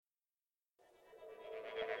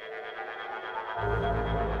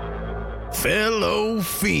Fellow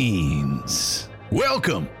fiends,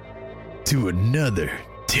 welcome to another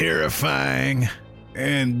terrifying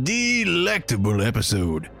and delectable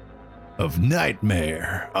episode of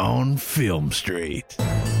Nightmare on Film Street.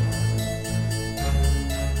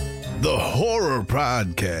 The horror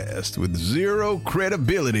podcast with zero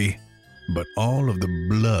credibility, but all of the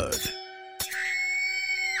blood,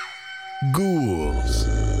 ghouls,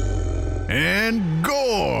 and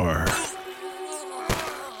gore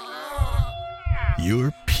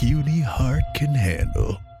your puny heart can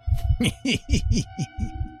handle.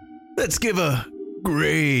 Let's give a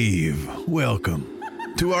grave welcome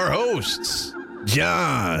to our hosts,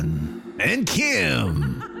 John and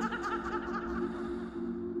Kim.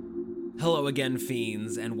 Hello again,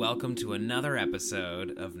 fiends, and welcome to another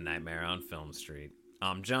episode of Nightmare on Film Street.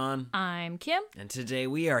 I'm John. I'm Kim. And today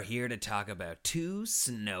we are here to talk about two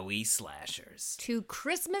snowy slashers. Two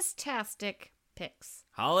Christmas-tastic picks.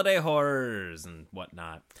 Holiday horrors and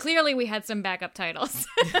whatnot. Clearly we had some backup titles.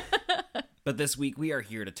 But this week we are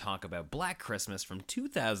here to talk about Black Christmas from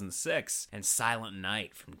 2006 and Silent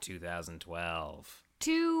Night from 2012.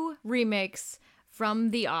 Two remakes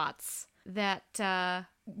from the aughts that,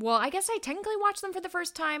 well, I guess I technically watched them for the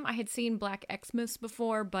first time. I had seen Black Xmas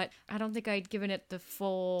before, but I don't think I'd given it the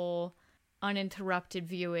full, uninterrupted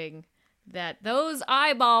viewing that those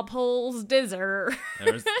eyeball pulls deserve.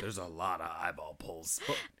 There's a lot of eyeball pulls.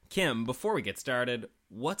 But Kim, before we get started,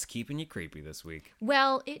 what's keeping you creepy this week?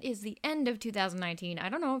 Well, it is the end of 2019. I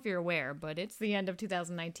don't know if you're aware, but it's the end of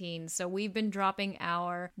 2019. So we've been dropping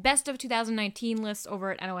our best of 2019 lists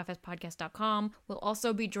over at nofspodcast.com. We'll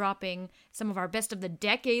also be dropping some of our best of the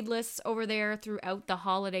decade lists over there throughout the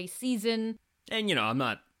holiday season. And, you know, I'm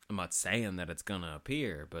not saying that it's gonna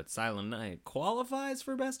appear, but Silent Night qualifies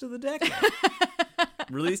for Best of the Decade.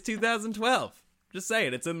 Released 2012. Just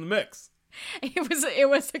saying, it's in the mix. It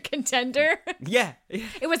was a contender. Yeah.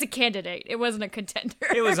 It was a candidate. It wasn't a contender.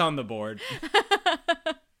 It was on the board.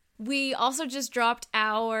 We also just dropped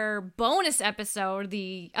our bonus episode,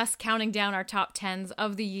 us counting down our top 10s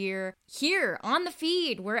of the year here on the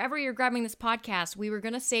feed, wherever you're grabbing this podcast. We were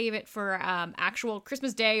going to save it for actual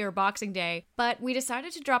Christmas Day or Boxing Day, but we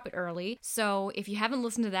decided to drop it early. So if you haven't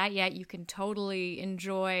listened to that yet, you can totally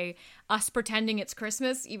enjoy us pretending it's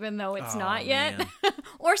Christmas, even though it's not yet.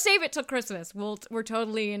 Or save it till Christmas. We're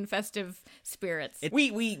totally in festive spirits.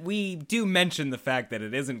 We do mention the fact that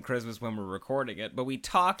it isn't Christmas when we're recording it, but we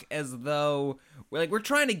talk as though we're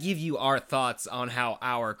trying to give you our thoughts on how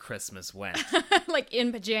our Christmas went. Like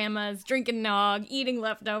in pajamas, drinking nog, eating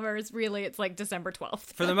leftovers. Really, it's like December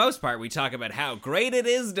 12th. For the most part, we talk about how great it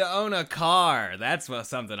is to own a car. That's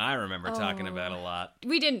something I remember talking about a lot.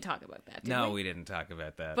 We didn't talk about that, did we? No, we didn't talk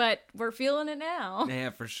about that. But we're feeling it now. Yeah,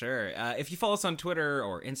 for sure. If you follow us on Twitter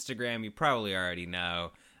or Instagram, you probably already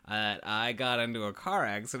know I got into a car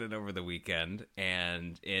accident over the weekend,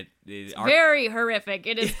 and it's very horrific.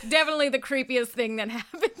 It is definitely the creepiest thing that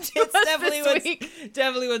happened to us this week.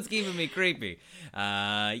 Definitely what's keeping me creepy.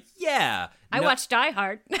 Yeah. I watched Die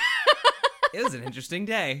Hard. It was an interesting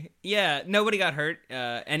day. Yeah, nobody got hurt,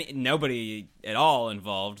 and nobody at all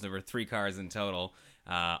involved. There were 3 cars in total.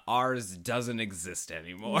 Ours doesn't exist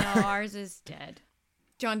anymore. No, ours is dead.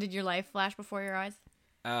 John, did your life flash before your eyes?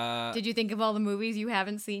 Did you think of all the movies you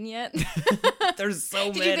haven't seen yet? There's so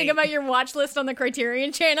many. Did you think about your watch list on the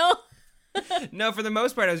Criterion Channel? No, for the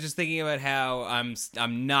most part, I was just thinking about how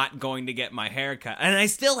I'm not going to get my hair cut, and I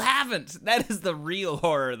still haven't. That is the real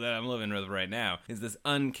horror that I'm living with right now, is this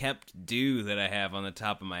unkept dew that I have on the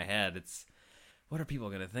top of my head. What are people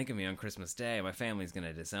going to think of me on Christmas Day? My family's going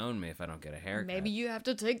to disown me if I don't get a haircut. Maybe you have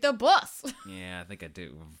to take the bus. Yeah, I think I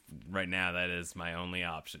do. Right now, that is my only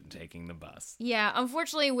option, taking the bus. Yeah,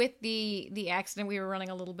 unfortunately, with the accident, we were running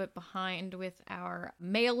a little bit behind with our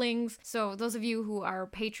mailings. So those of you who are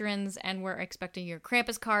patrons and were expecting your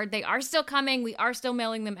Krampus card, they are still coming. We are still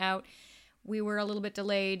mailing them out. We were a little bit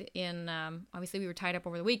delayed in, obviously we were tied up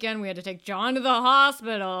over the weekend. We had to take John to the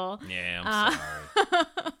hospital. Yeah, I'm sorry.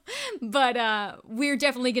 But we're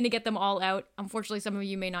definitely going to get them all out. Unfortunately, some of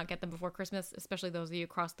you may not get them before Christmas, especially those of you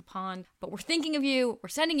across the pond. But we're thinking of you. We're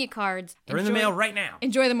sending you cards. They're in the mail right now.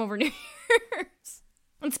 Enjoy them over New Year's.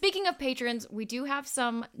 And speaking of patrons, we do have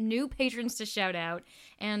some new patrons to shout out.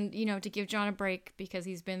 And, you know, to give John a break because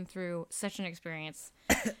he's been through such an experience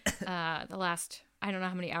the last... I don't know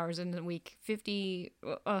how many hours in the week, 50,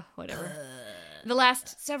 whatever. The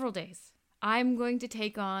last several days. I'm going to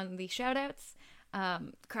take on the shout-outs,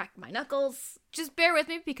 crack my knuckles. Just bear with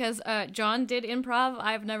me because John did improv.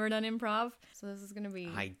 I've never done improv, so this is going to be...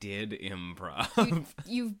 I did improv.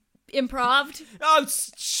 You've improved? Oh,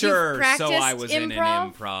 sure. You've So I was in improv?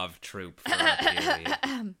 an improv troupe for a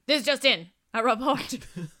period. This just in. A report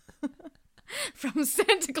from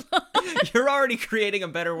Santa Claus. You're already creating a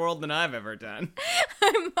better world than I've ever done.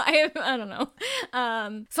 I don't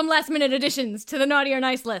know. Some last minute additions to the naughty or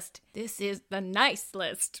nice list. This is the nice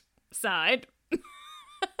list side.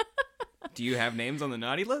 Do you have names on the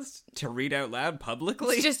naughty list to read out loud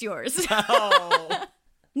publicly? It's just yours. Oh.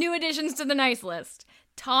 New additions to the nice list.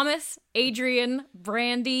 Thomas, Adrian,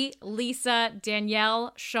 Brandy, Lisa,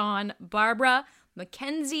 Danielle, Sean, Barbara,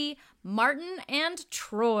 Mackenzie, Martin, and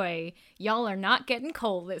Troy. Y'all are not getting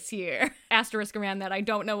coal this year. Asterisk around that. I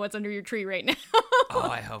don't know what's under your tree right now. Oh,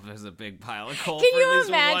 I hope there's a big pile of coal Can for you at least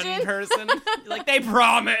imagine? one person. Like, they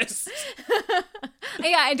promised.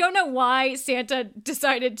 Yeah, I don't know why Santa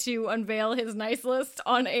decided to unveil his nice list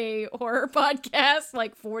on a horror podcast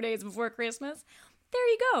like 4 days before Christmas. There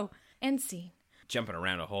you go. End scene. Jumping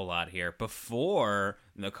around a whole lot here. Before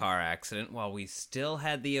the car accident, while we still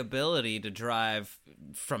had the ability to drive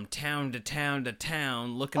from town to town to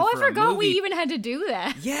town looking Oh, for I forgot a movie. we even had to do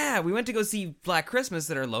that. Yeah, we went to go see Black Christmas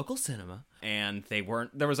at our local cinema, and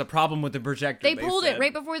there was a problem with the projector. They pulled said. it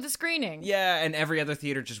right before the screening. Yeah, and every other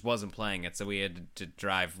theater just wasn't playing it, so we had to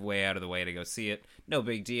drive way out of the way to go see it. No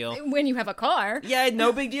big deal. When you have a car. Yeah,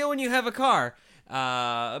 no big deal when you have a car.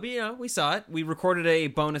 But we saw it. We recorded a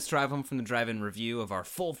bonus drive home from the drive-in review of our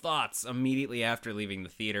full thoughts immediately after leaving the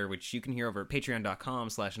theater, which you can hear over at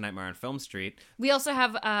patreon.com/Nightmare on Film Street. We also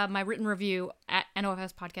have my written review at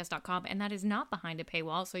nofspodcast.com, and that is not behind a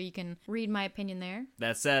paywall, so you can read my opinion there.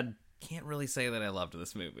 That said, can't really say that I loved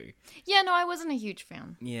this movie. Yeah, no, I wasn't a huge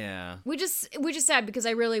fan. Yeah. Which is sad because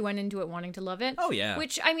I really went into it wanting to love it. Oh, yeah.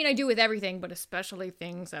 Which, I mean, I do with everything, but especially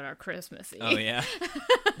things that are Christmassy. Oh, yeah.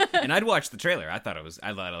 And I'd watched the trailer. I thought it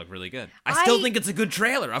looked really good. I still think it's a good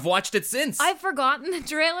trailer. I've watched it since. I've forgotten the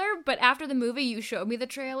trailer, but after the movie, you showed me the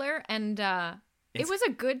trailer, and it was a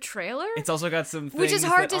good trailer. It's also got some things which is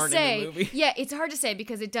hard that to aren't say. in the movie. Yeah, it's hard to say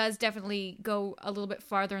because it does definitely go a little bit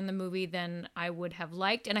farther in the movie than I would have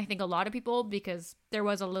liked, and I think a lot of people, because there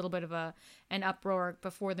was a little bit of an uproar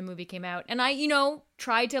before the movie came out, and I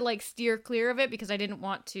tried to steer clear of it because I didn't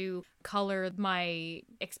want to color my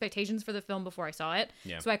expectations for the film before I saw it.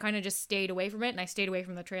 Yeah. So I kind of just stayed away from it, and I stayed away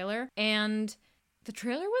from the trailer, and the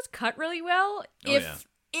trailer was cut really well.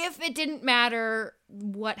 If it didn't matter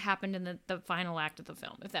what happened in the final act of the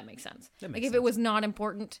film, if that makes sense. If it was not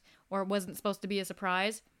important or wasn't supposed to be a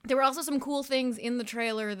surprise. There were also some cool things in the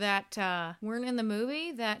trailer that weren't in the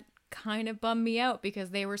movie that kind of bummed me out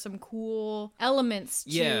because they were some cool elements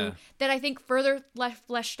that I think further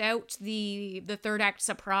fleshed out the third act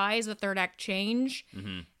surprise, the third act change.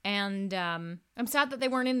 Mm-hmm. And I'm sad that they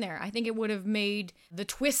weren't in there. I think it would have made the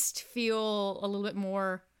twist feel a little bit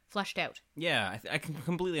more fleshed out. Yeah, I can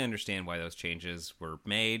completely understand why those changes were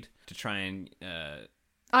made to try and...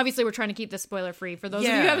 Obviously, we're trying to keep this spoiler-free for those of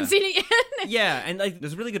you who haven't seen it yet. Yeah, and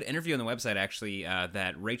there's a really good interview on the website, actually,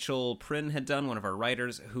 that Rachel Prynne had done, one of our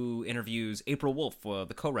writers, who interviews April Wolf,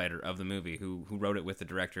 the co-writer of the movie, who wrote it with the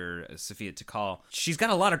director, Safia Takal. She's got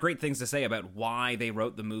a lot of great things to say about why they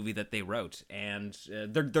wrote the movie that they wrote, and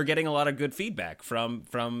they're getting a lot of good feedback from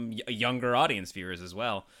younger audience viewers as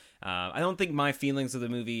well. I don't think my feelings of the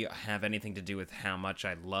movie have anything to do with how much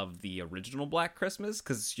I love the original Black Christmas,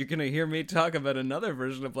 because you're going to hear me talk about another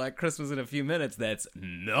version of Black Christmas in a few minutes that's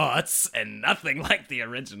nuts and nothing like the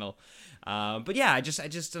original. But yeah, I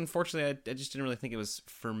just unfortunately, I just didn't really think it was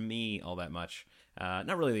for me all that much.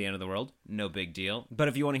 Not really the end of the world. No big deal. But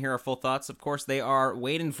if you want to hear our full thoughts, of course, they are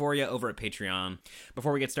waiting for you over at Patreon.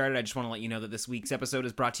 Before we get started, I just want to let you know that this week's episode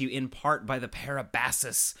is brought to you in part by the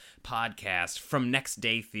Parabassus podcast from Next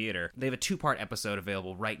Day Theater. They have a 2-part episode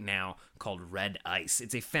available right now called Red Ice.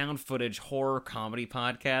 It's a found footage horror comedy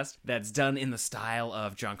podcast that's done in the style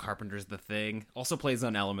of John Carpenter's The Thing. Also plays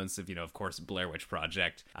on elements of, of course, Blair Witch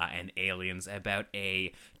Project and Aliens, about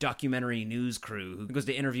a documentary news crew who goes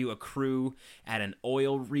to interview a crew at an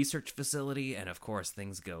oil research facility, and of course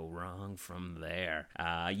things go wrong from there.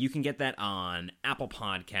 You can get that on Apple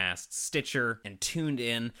Podcasts, Stitcher, and Tuned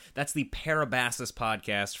In. That's the Parabassus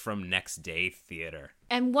podcast from Next Day Theater.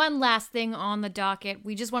 And one last thing on the docket,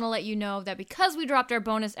 we just want to let you know that because we dropped our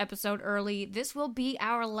bonus episode early, this will be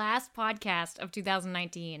our last podcast of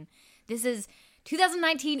 2019. This is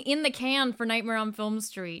 2019 in the can for Nightmare on Film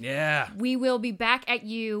Street. Yeah. We will be back at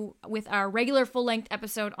you with our regular full-length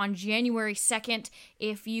episode on January 2nd.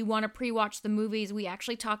 If you want to pre-watch the movies, we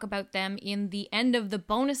actually talk about them in the end of the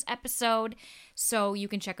bonus episode. so you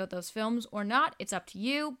can check out those films or not. It's up to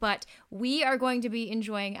you, but we are going to be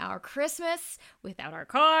enjoying our Christmas without our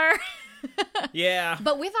car. Yeah.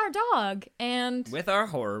 But with our dog and... With our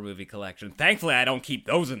horror movie collection. Thankfully, I don't keep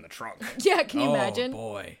those in the trunk. Yeah, can you imagine? Oh,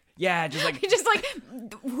 boy. Yeah, just like...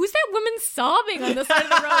 Who's that woman sobbing on the side of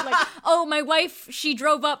the road? Like, oh, my wife, she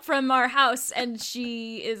drove up from our house and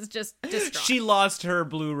she is just distraught. She lost her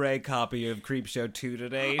Blu-ray copy of Creepshow 2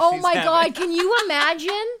 today. Oh She's my having- God, can you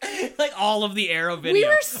imagine? Like all of the Arrow video. We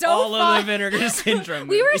were so all fine. of the Vinegar Syndrome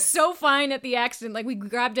We were movies. so fine at the accident. Like, we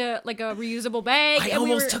grabbed a reusable bag. I and almost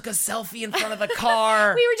we were, took a selfie in front of the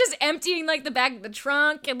car. We were just emptying, like, the back of the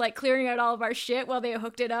trunk and, like, clearing out all of our shit while they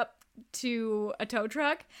hooked it up to a tow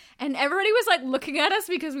truck, and everybody was like looking at us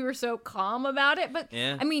because we were so calm about it. But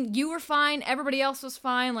Yeah. I mean, you were fine, everybody else was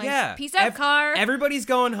fine. Like, Yeah. peace out, car. Everybody's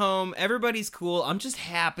going home. Everybody's cool. I'm just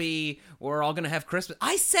happy we're all going to have Christmas.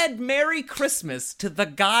 I said Merry Christmas to the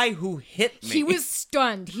guy who hit me. He was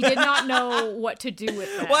stunned. He did not know what to do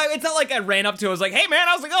with that. Well, it's not like I ran up to him. I was like, hey, man,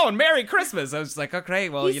 how's it going? Merry Christmas. I was like, okay,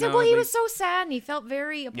 well, He you said, know. well, he like- was so sad and he felt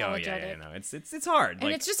very Oh, apologetic. yeah, no, it's hard. And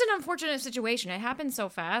Like, it's just an unfortunate situation. It happened so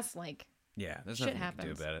fast. Like, yeah, there's shit nothing you can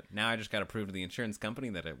happens. do about it. Now I just got to prove to the insurance company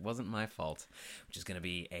that it wasn't my fault, which is going to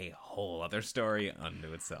be a whole other story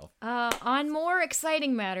unto itself. on more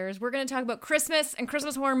exciting matters, we're going to talk about Christmas and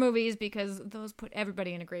Christmas horror movies because those put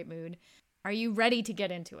everybody in a great mood. Are you ready to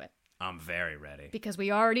get into it? I'm very ready. Because we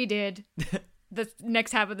already did. The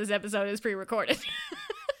next half of this episode is pre-recorded.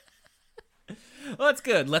 Well, that's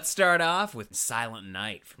good. Let's start off with Silent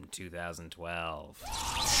Night from 2012.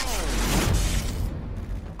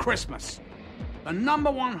 Christmas. The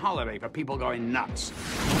 #1 holiday for people going nuts.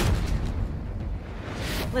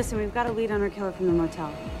 Listen, we've got a lead on our killer from the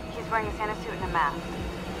motel. He's wearing a Santa suit and a mask.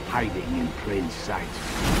 Hiding in plain sight.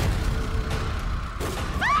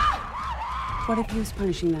 What if he was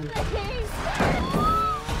punishing them?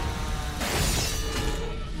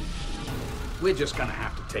 We're just gonna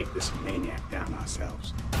have to take this maniac down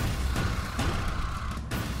ourselves.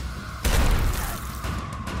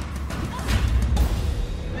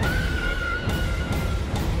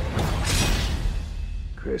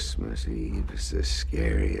 Christmas Eve is the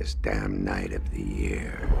scariest damn night of the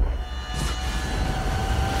year.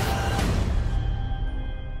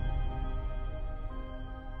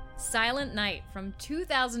 Silent Night from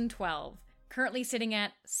 2012. Currently sitting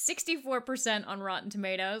at 64% on Rotten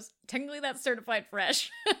Tomatoes. Technically, that's certified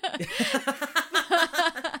fresh.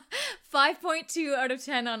 5.2 out of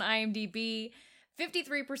 10 on IMDb,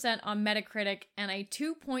 53% on Metacritic, and a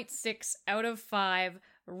 2.6 out of 5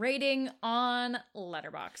 rating on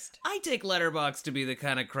Letterboxd. I take Letterboxd to be the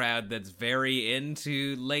kind of crowd that's very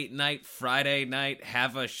into late night, Friday night,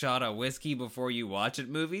 have a shot of whiskey before you watch it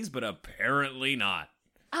movies, but apparently not.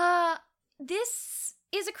 This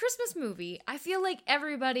is a Christmas movie. I feel like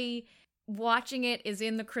everybody watching it is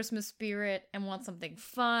in the Christmas spirit and wants something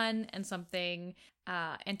fun and something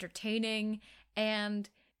entertaining, and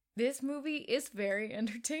this movie is very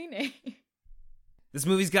entertaining. This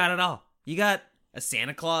movie's got it all. You got a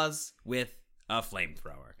Santa Claus with a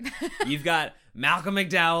flamethrower. You've got Malcolm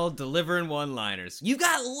McDowell delivering one-liners. You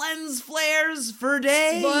got lens flares for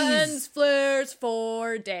days. Lens flares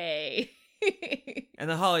for day. And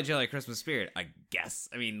the holly jolly Christmas spirit, I guess.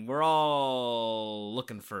 I mean, we're all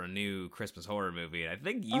looking for a new Christmas horror movie, and I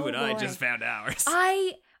think you Oh, and I boy. just found ours.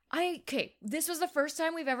 Okay, this was the first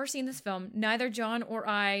time we've ever seen this film. Neither John or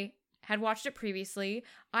I had watched it previously.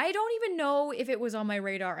 I don't even know if it was on my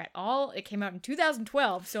radar at all. It came out in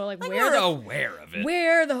 2012, so like Like, where we're the aware of it.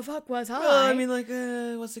 where the fuck was I? Well, I mean, like,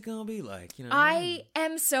 what's it gonna be like? You know, I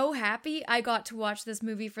am so happy I got to watch this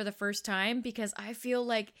movie for the first time because I feel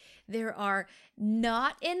like there are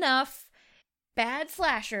not enough bad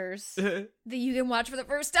slashers that you can watch for the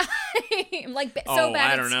first time. Like, so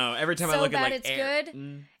bad. I don't know. Every time I so look bad at like it's air- good.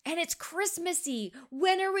 Mm. And it's Christmassy.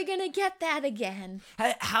 When are we gonna get that again?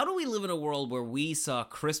 How do we live in a world where we saw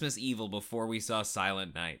Christmas Evil before we saw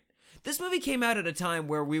Silent Night? This movie came out at a time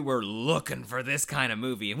where we were looking for this kind of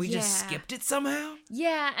movie, and we just Yeah. skipped it somehow?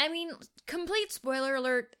 Yeah, I mean, complete spoiler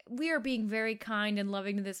alert. We are being very kind and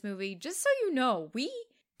loving to this movie. Just so you know, we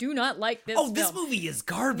do not like this film. This movie is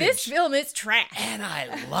garbage. This film is trash. And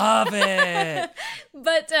I love it.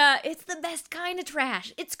 But it's the best kind of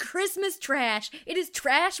trash. It's Christmas trash. It is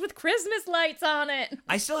trash with Christmas lights on it.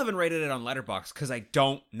 I still haven't rated it on Letterboxd because I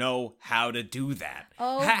don't know how to do that.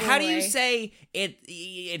 Oh, How do you boy. say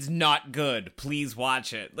it's not good? Please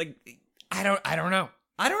watch it. Like, I don't know.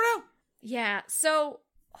 I don't know. Yeah, so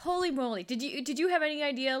holy moly. Did you have any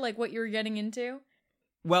idea like what you were getting into?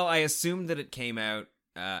 Well, I assumed that it came out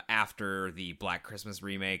after the Black Christmas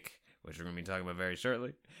remake, which we're going to be talking about very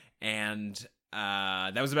shortly. And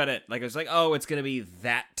That was about it. Like, I was like, oh, it's gonna be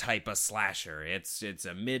that type of slasher. It's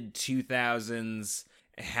a mid 2000s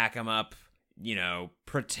hack 'em up,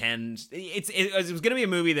 pretend. It was gonna be a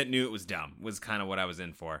movie that knew it was dumb. Was kind of what I was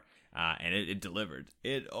in for, and it delivered.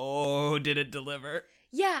 Did it deliver?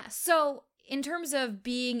 Yeah. So in terms of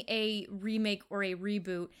being a remake or a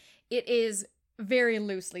reboot, it is very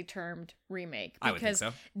loosely termed remake I would think because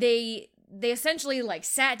so. they essentially like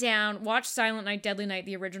sat down, watched Silent Night, Deadly Night,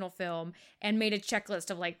 the original film, and made a checklist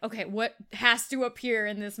of like, okay, what has to appear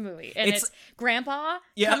in this movie? And it's Grandpa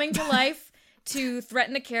coming to life to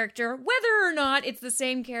threaten a character, whether or not it's the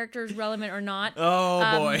same character is relevant or not.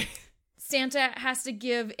 Oh boy. Santa has to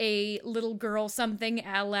give a little girl something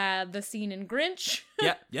a la the scene in Grinch.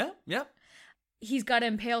 Yep. He's got to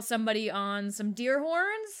impale somebody on some deer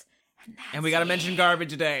horns. And we got to mention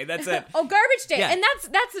Garbage Day. That's it. Oh, Garbage Day. Yeah. And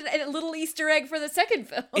that's a little Easter egg for the second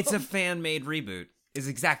film. It's a fan-made reboot. Is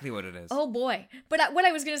exactly what it is. Oh boy. But what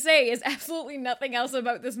I was going to say is absolutely nothing else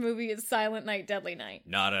about this movie is Silent Night, Deadly Night.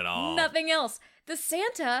 Not at all. Nothing else. The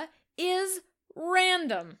Santa is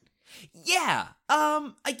random. Yeah.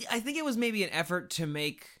 I think it was maybe an effort to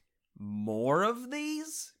make more of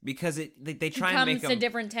these because they try and make them. Comes to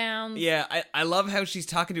different towns. Yeah, I love how she's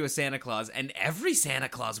talking to a Santa Claus, and every Santa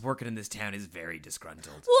Claus working in this town is very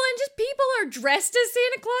disgruntled. Well, and just people are dressed as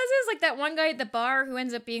Santa Clauses, like that one guy at the bar who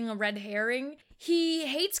ends up being a red herring. He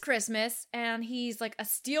hates Christmas, and he's like a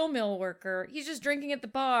steel mill worker. He's just drinking at the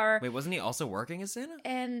bar. Wait, wasn't he also working as Santa?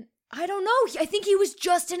 And I don't know. I think he was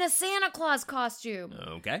just in a Santa Claus costume.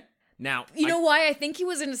 Okay. Now, you know why I think he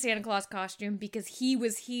was in a Santa Claus costume? Because he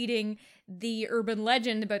was heeding the urban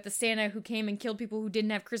legend about the Santa who came and killed people who didn't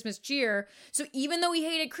have Christmas cheer. So even though he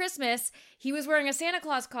hated Christmas, he was wearing a Santa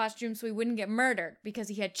Claus costume so he wouldn't get murdered because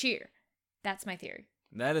he had cheer. That's my theory.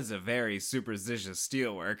 That is a very superstitious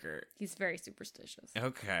steel worker. He's very superstitious.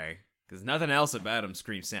 Okay. Because nothing else about him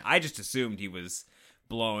screams Santa. I just assumed he was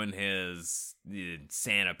blowing his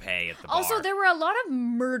Santa pay at the bar. Also, there were a lot of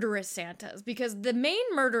murderous Santas because the main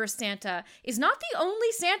murderous Santa is not the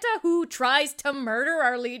only Santa who tries to murder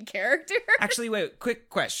our lead character. Actually, wait, quick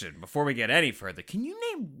question before we get any further. Can you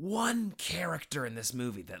name one character in this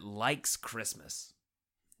movie that likes Christmas?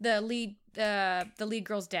 The lead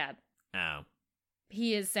girl's dad. Oh.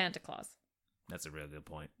 He is Santa Claus. That's a really good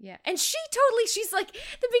point. Yeah. And she's like,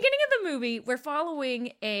 the beginning of the movie, we're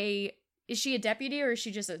following is she a deputy or is she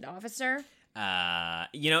just an officer?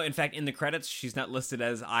 In fact, in the credits, she's not listed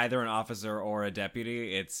as either an officer or a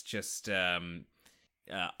deputy. It's just Aubrey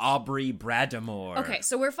Bradamore. Okay,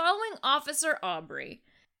 so we're following Officer Aubrey.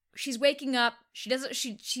 She's waking up.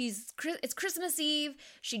 It's Christmas Eve.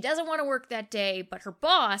 She doesn't want to work that day, but her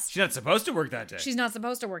boss... She's not supposed to work that day. She's not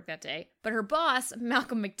supposed to work that day. But her boss,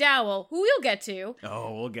 Malcolm McDowell, who we'll get to...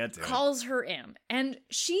 Oh, we'll get to calls her in. And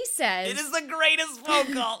she says... It is the greatest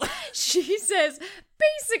phone call. She says,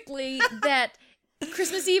 basically, that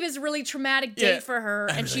Christmas Eve is a really traumatic day for her,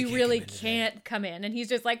 and she really can't come in. And he's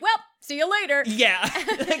just like, well, see you later. Yeah.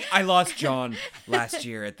 I lost John last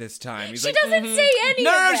year at this time. She doesn't say any of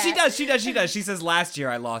that. No, she does. She says last year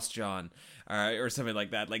I lost John. Or something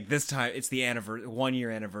like that. Like this time, it's the 1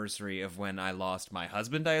 year anniversary of when I lost my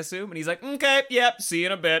husband, I assume. And he's like, okay, yep, see you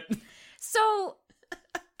in a bit. So,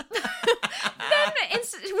 then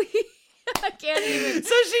I can't even.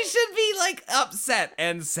 So she should be like upset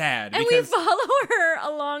and sad. And we follow her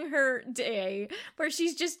along her day where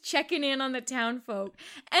she's just checking in on the town folk.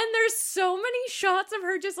 And there's so many shots of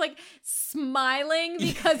her just like smiling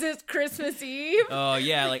because it's Christmas Eve. Oh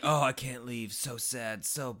yeah, like, oh, I can't leave. So sad.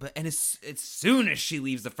 And as soon as she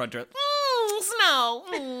leaves the front door, snow.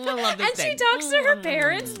 I love this and thing. she talks to her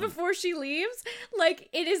parents before she leaves. Like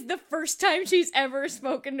it is the first time she's ever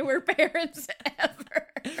spoken to her parents ever.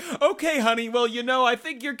 Okay, honey, well, I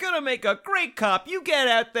think you're gonna make a great cop. You get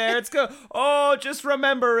out there. It's go. Oh, just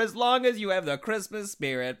remember, as long as you have the Christmas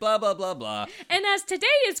spirit, blah, blah, blah, blah. And as today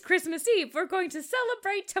is Christmas Eve, we're going to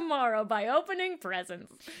celebrate tomorrow by opening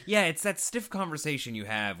presents. Yeah, it's that stiff conversation you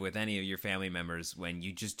have with any of your family members when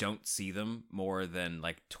you just don't see them more than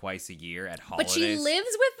like twice a year at holidays. But she lives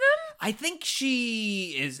with them? I think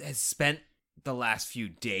she has spent the last few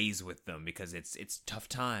days with them because it's tough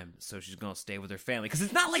time, so she's gonna stay with her family because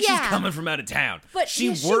it's not like she's coming from out of town. But she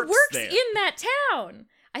works there. in that town.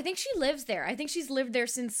 I think she lives there. I think she's lived there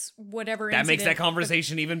since whatever. That makes that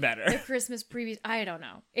conversation even better. The Christmas previous. I don't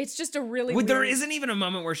know. It's just a really. There isn't even a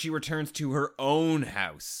moment where she returns to her own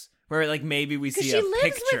house where like maybe we see she a lives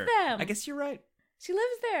picture. with them. I guess you're right. She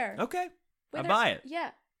lives there. Okay, I buy it.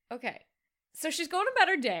 Yeah. Okay. So she's going about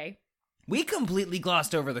her day. We completely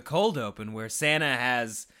glossed over the cold open where Santa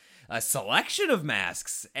has a selection of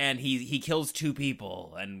masks, and he kills 2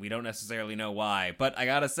 people, and we don't necessarily know why. But I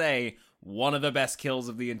gotta say, one of the best kills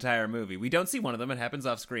of the entire movie. We don't see one of them, it happens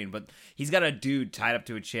off screen, but he's got a dude tied up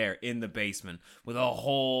to a chair in the basement with a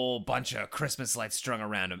whole bunch of Christmas lights strung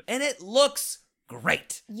around him, and it looks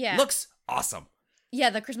great. Yeah. Looks awesome. Yeah,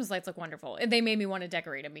 the Christmas lights look wonderful. And they made me want to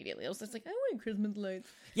decorate immediately. I was just like, I want Christmas lights.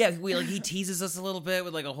 Yeah, he teases us a little bit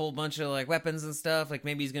with like a whole bunch of like weapons and stuff. Like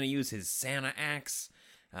maybe he's gonna use his Santa axe,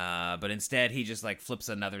 but instead he just like flips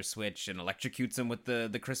another switch and electrocutes him with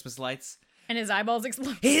the Christmas lights. And his eyeballs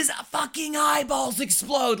explode. His fucking eyeballs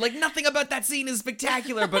explode. Like nothing about that scene is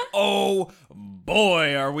spectacular, but oh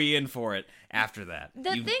boy, are we in for it after that.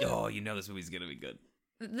 You know this movie's gonna be good.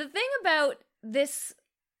 The thing about this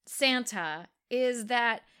Santa is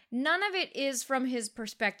that none of it is from his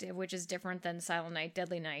perspective, which is different than Silent Night,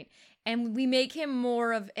 Deadly Night. And we make him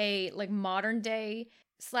more of a like modern day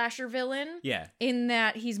slasher villain. Yeah. In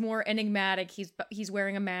that he's more enigmatic. He's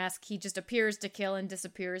wearing a mask. He just appears to kill and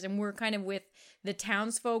disappears. And we're kind of with the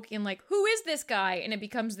townsfolk in like, who is this guy? And it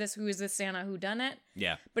becomes this, who is this Santa whodunit?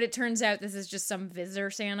 Yeah. But it turns out this is just some visitor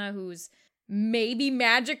Santa who's maybe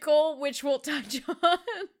magical, which we'll touch on.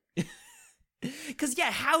 Because,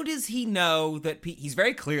 yeah, how does he know that he's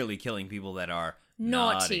very clearly killing people that are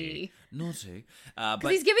naughty.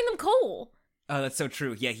 Because he's giving them coal. Oh, that's so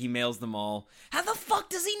true. Yeah, he mails them all. How the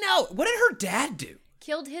fuck does he know? What did her dad do?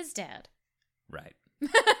 Killed his dad. Right.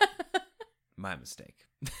 My mistake.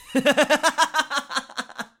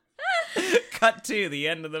 Cut to the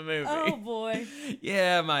end of the movie. Oh, boy.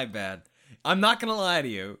 Yeah, my bad. I'm not gonna lie to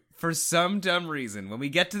you. For some dumb reason, when we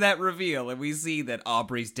get to that reveal and we see that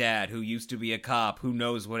Aubrey's dad, who used to be a cop, who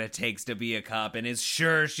knows what it takes to be a cop, and is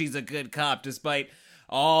sure she's a good cop despite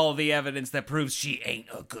all the evidence that proves she ain't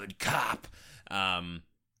a good cop.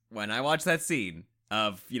 When I watch that scene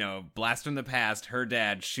of, blast from the past, her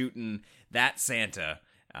dad shooting that Santa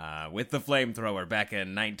with the flamethrower back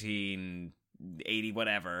in 1980,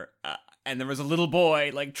 whatever, and there was a little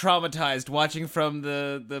boy, like, traumatized watching from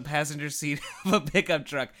the passenger seat of a pickup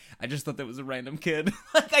truck. I just thought that was a random kid.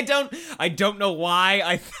 Like, I don't know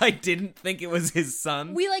why I didn't think it was his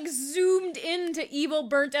son. We, like, zoomed into evil,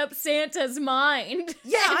 burnt-up Santa's mind.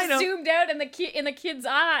 Yeah, I know. Zoomed out in the kid's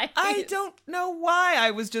eye. I don't know why.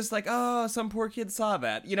 I was just like, oh, some poor kid saw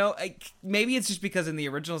that. Maybe it's just because in the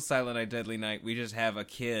original Silent Night, Deadly Night, we just have a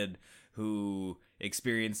kid who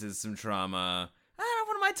experiences some trauma.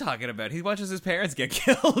 What am I talking about? He watches his parents get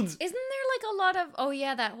killed. Isn't there like a lot of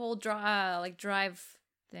that whole drive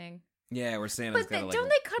thing? Yeah, where Santa's got to don't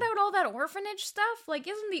they cut out all that orphanage stuff? Like,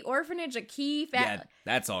 isn't the orphanage a key? Yeah,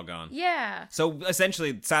 that's all gone. Yeah. So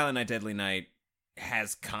essentially, Silent Night, Deadly Night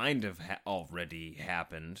has kind of already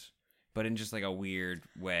happened, but in just like a weird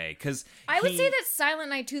way. Because I would say that Silent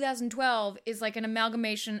Night 2012 is like an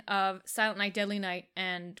amalgamation of Silent Night, Deadly Night,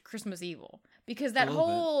 and Christmas Evil. Because that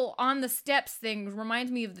whole on the steps thing reminds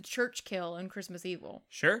me of the church kill in Christmas Evil.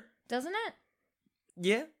 Sure. Doesn't it?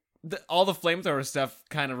 Yeah. All the flamethrower stuff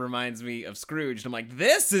kind of reminds me of Scrooge. And I'm like,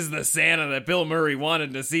 this is the Santa that Bill Murray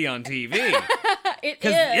wanted to see on TV. It is.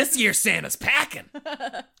 Because this year Santa's packing.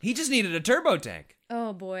 He just needed a turbo tank.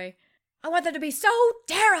 Oh, boy. I want them to be so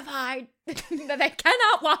terrified that they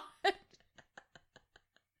cannot watch.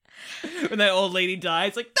 When that old lady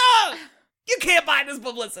dies, like, no! You can't buy this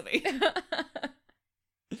publicity.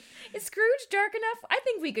 Is Scrooge dark enough? I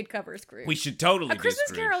think we could cover Scrooge. We should totally do A Christmas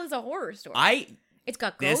Scrooge. Carol is a horror story. It's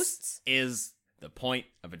got ghosts. This is the point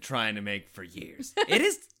I've been trying to make for years. It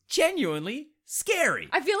is genuinely scary.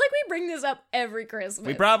 I feel like we bring this up every Christmas.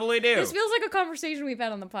 We probably do. This feels like a conversation we've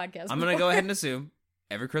had on the podcast. I'm going to go ahead and assume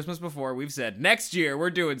every Christmas before we've said, next year we're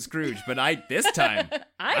doing Scrooge, but this time,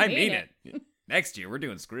 I mean it. Next year we're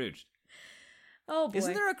doing Scrooge. Oh, boy.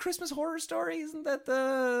 Isn't there a Christmas horror story? Isn't that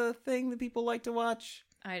the thing that people like to watch?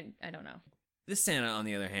 I don't know. This Santa, on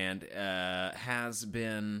the other hand, has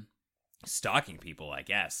been stalking people, I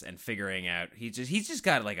guess, and figuring out he's just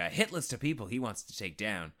got like a hit list of people he wants to take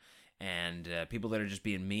down, and people that are just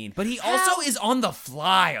being mean. But he also is on the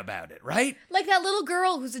fly about it, right? Like that little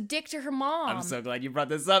girl who's a dick to her mom. I'm so glad you brought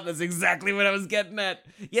this up. That's exactly what I was getting at.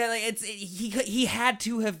 Yeah, like he had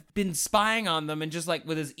to have been spying on them and just like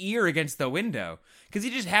with his ear against the window. Because he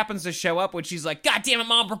just happens to show up when she's like, God damn it,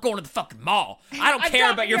 Mom, we're going to the fucking mall. I don't care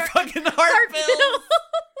about your fucking heart pills.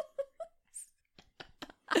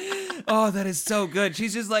 Oh, that is so good.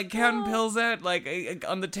 She's just like counting pills out, like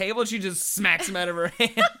on the table. She just smacks them out of her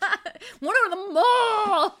hand. One of the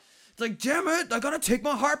mall. It's like, damn it, I gotta take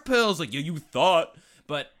my heart pills. Like, yeah, you thought.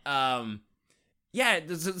 But, Yeah,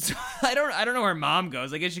 so I don't know where mom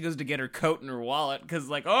goes. I guess she goes to get her coat and her wallet because,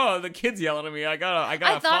 like, oh, the kid's yelling at me. I I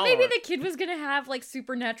thought thought maybe her. the kid was gonna have like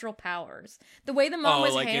supernatural powers. The way the mom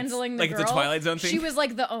was like handling it's the like girl, the Twilight Zone thing? she was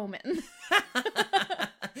like the Omen.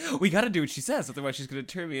 We got to do what she says, otherwise she's gonna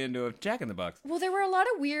turn me into a Jack in the Box. Well, there were a lot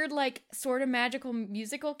of weird, like, sort of magical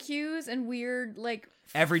musical cues and weird, like...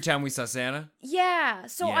 Every time we saw Santa, Yeah,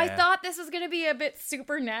 so I Yeah. thought this was gonna be a bit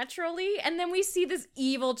supernaturally, and then we see this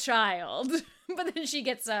evil child, but then she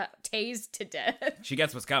gets tased to death. she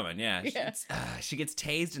gets what's coming. Yeah, Yeah. She gets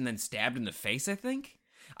tased and then stabbed in the face. I think.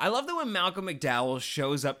 I love that when Malcolm McDowell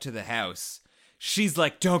shows up to the house, she's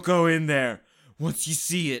like, "Don't go in there. Once you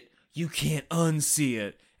see it, you can't unsee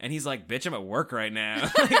it." And he's like, "Bitch, I'm at work right now."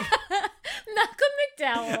 Malcolm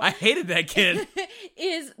McDowell I hated that kid.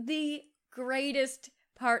 is the greatest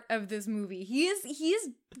part of this movie. He is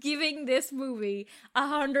giving this movie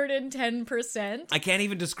 110%. I can't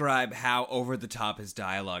even describe how over the top his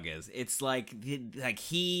dialogue is. It's like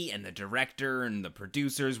he and the director and the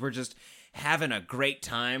producers were just having a great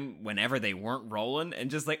time whenever they weren't rolling, and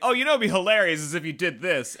just like, oh, you know, it'd be hilarious as if you did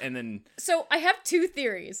this, and then So I have two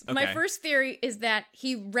theories. My Okay. first theory is that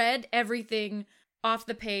he read everything off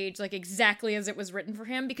the page like exactly as it was written for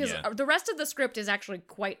him, because Yeah. the rest of the script is actually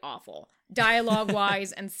quite awful, dialogue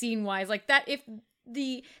wise and scene wise. Like that, if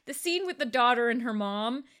the scene with the daughter and her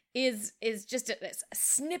mom is just a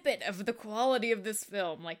snippet of the quality of this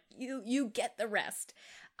film, like you get the rest.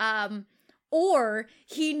 Or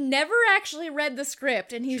he never actually read the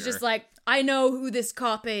script and he's Sure. just like, I know who this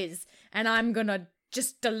cop is and I'm gonna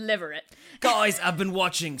just deliver it. guys, I've been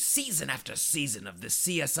watching season after season of the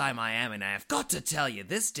CSI Miami, and I've got to tell you,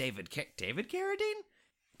 this David Carradine?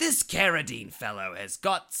 This Carradine fellow has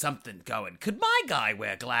got something going. Could my guy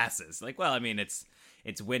wear glasses? Like, well, I mean, it's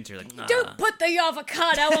winter. Like, Don't put the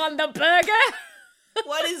avocado on the burger.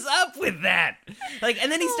 what is up with that? Like, and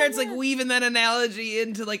then he starts like weaving that analogy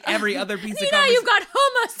into like every other piece of You know, conversation. you've got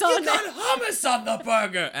hummus on You it. got hummus on the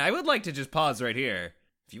burger. I would like to just pause right here.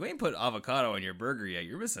 If you ain't put avocado on your burger yet,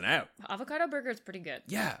 you're missing out. Avocado burger is pretty good.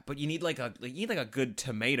 Yeah, but you need like a good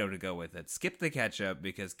tomato to go with it. Skip the ketchup,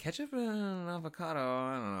 because ketchup and avocado,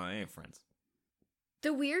 I don't know, ain't friends.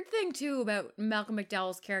 The weird thing too about Malcolm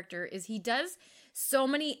McDowell's character is he does so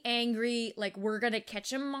many angry, like, we're gonna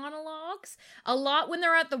catch him monologues. A lot when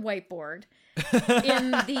they're at the whiteboard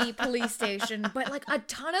in the police station, but like a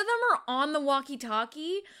ton of them are on the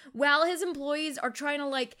walkie-talkie while his employees are trying to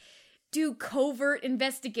like do covert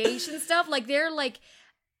investigation stuff. Like they're like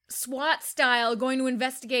SWAT style going to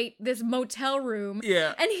investigate this motel room.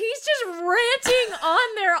 Yeah. And he's just ranting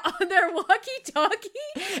on their walkie-talkie.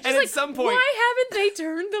 Just And at some point- why haven't they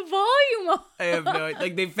turned the volume off? I have no idea.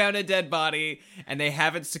 Like, they found a dead body, and they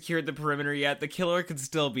haven't secured the perimeter yet. The killer could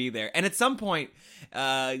still be there. And at some point,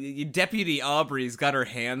 Deputy Aubrey's got her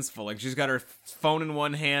hands full. Like, she's got her phone in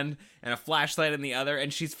one hand and a flashlight in the other,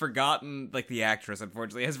 and she's forgotten, like, the actress,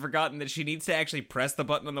 unfortunately, has forgotten that she needs to actually press the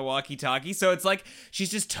button on the walkie-talkie. So it's like she's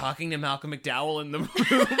just talking to Malcolm McDowell in the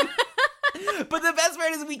room. But the best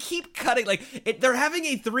part is we keep cutting, like, they're having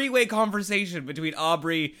a three-way conversation between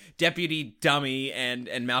Aubrey, Deputy Dummy, and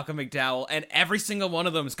Malcolm McDowell, and every single one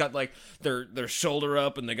of them's got, like, their shoulder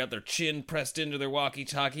up, and they got their chin pressed into their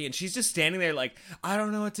walkie-talkie, and she's just standing there like, I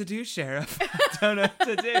don't know what to do, Sheriff. I don't know what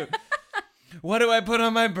to do. What do I put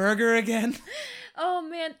on my burger again? Oh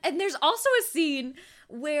man. And there's also a scene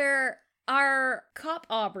where our cop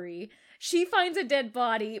Aubrey, she finds a dead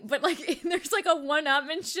body, but like there's like a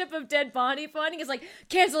one-upmanship of dead body finding. It's like,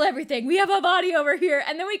 cancel everything. We have a body over here.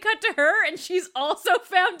 And then we cut to her and she's also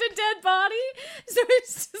found a dead body. So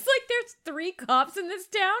it's just like there's 3 cops in this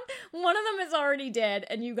town. One of them is already dead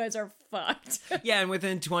and you guys are fucked. Yeah, and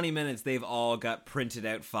within 20 minutes, they've all got printed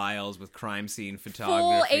out files with crime scene Full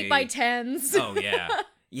photography. 8x10s. Oh, yeah.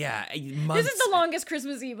 Yeah. This is the longest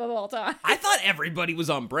Christmas Eve of all time. I thought everybody was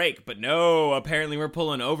on break, but no, apparently we're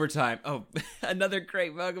pulling overtime. Oh, another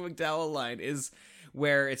great Malcolm McDowell line is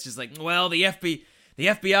where it's just like, well, the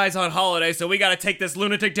FBI's on holiday, so we gotta take this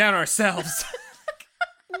lunatic down ourselves.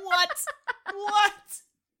 What?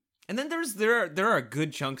 And then there are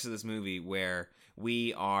good chunks of this movie where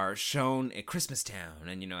we are shown a Christmas town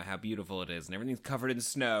and, you know, how beautiful it is and everything's covered in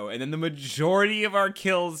snow. And then the majority of our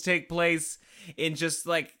kills take place in just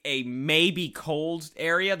like a maybe cold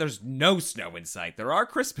area. There's no snow in sight. There are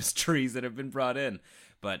Christmas trees that have been brought in,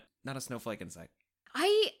 but not a snowflake in sight.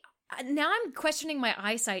 Now I'm questioning my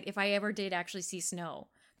eyesight if I ever did actually see snow.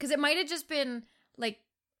 Because it might have just been like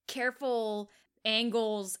careful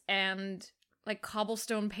angles and like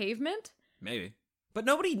cobblestone pavement. Maybe. But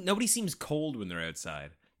nobody seems cold when they're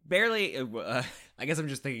outside. barely. I guess I'm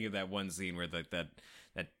just thinking of that one scene where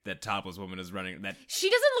that topless woman is running. That She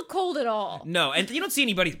doesn't look cold at all. no, and you don't see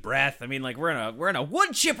anybody's breath. I mean, like we're in a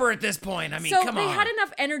wood chipper at this point. I mean, So come they on. had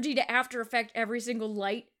enough energy to After Effect every single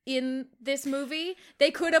light in this movie.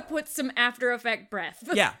 They could have put some After Effect breath.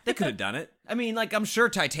 Yeah, they could have done it. I mean, like I'm sure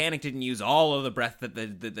Titanic didn't use all of the breath that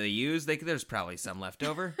they used. There's probably some left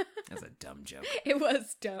over. That's a dumb joke. It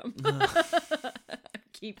was dumb. I'm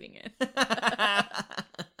keeping it.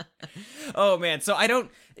 Oh man, so I don't,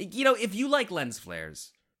 if you like lens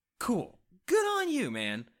flares, cool, good on you,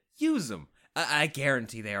 man. Use them. I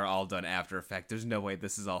guarantee they are all done After Effect. There's no way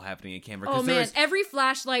this is all happening in camera. Oh man, every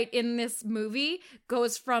flashlight in this movie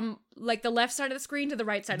goes from like the left side of the screen to the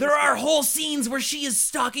right side of the There screen. are whole scenes where she is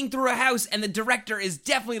stalking through a house, and the director is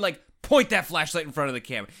definitely like, point that flashlight in front of the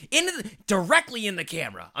camera, directly in the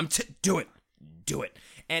camera. Do it,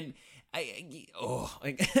 and.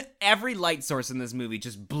 Every light source in this movie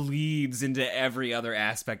just bleeds into every other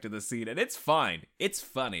aspect of the scene, and it's fine. It's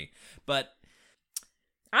funny, but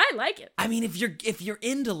I like it. I mean, if you're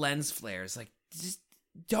into lens flares, like just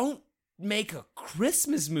don't make a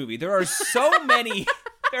Christmas movie. There are so many.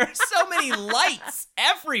 There are so many lights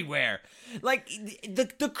everywhere. Like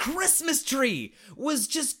the Christmas tree was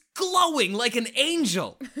just glowing like an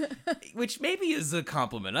angel, which maybe is a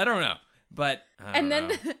compliment. I don't know. But And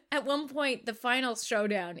then at one point, the final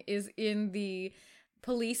showdown is in the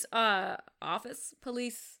police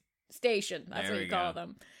police station. That's There what we you call go.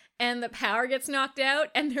 them. And the power gets knocked out,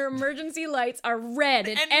 and their emergency lights are red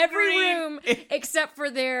in And every green. room except for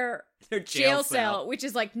their jail cell, which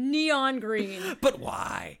is like neon green. But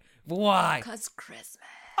why? Why? 'Cause Christmas.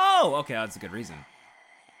 Oh, okay, that's a good reason.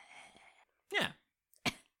 Yeah.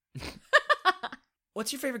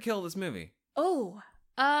 What's your favorite kill of this movie? Oh,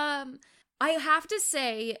 I have to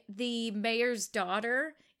say the mayor's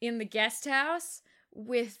daughter in the guest house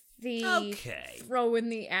with the Okay. throw in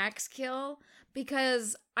the axe kill,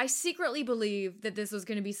 because I secretly believe that this was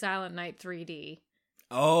going to be Silent Night 3D.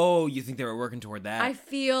 Oh, you think they were working toward that? I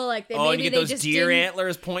feel like and you maybe get they those just deer didn't,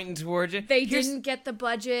 antlers pointing towards you? they Here's- didn't get the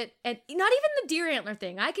budget, and not even the deer antler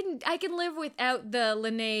thing. I can live without the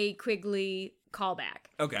Linnea Quigley callback.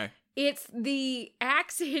 Okay. It's the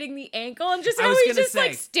axe hitting the ankle and just I how was he gonna just say.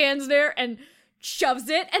 like stands there and shoves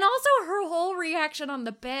it. And also her whole reaction on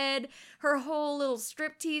the bed, her whole little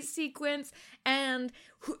striptease sequence. And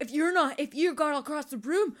if you got across the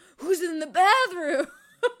room, who's in the bathroom?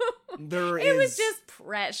 It was just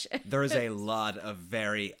precious. There is a lot of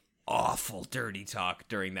very awful dirty talk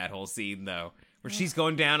during that whole scene, though, where she's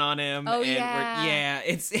going down on him. Oh, and yeah.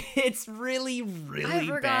 It's really, really I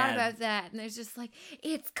forgot bad. about that. And there's just like,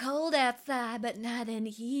 it's cold outside, but not in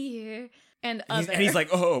here. And He's like,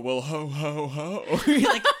 oh, well, ho, ho, ho. You're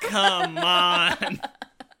like, come on.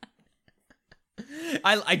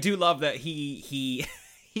 I do love that he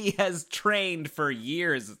has trained for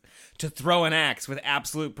years to throw an axe with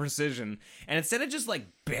absolute precision, and instead of just like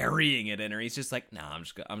burying it in her, he's just like, no, I'm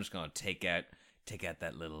just gonna take out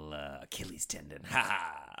that little Achilles tendon.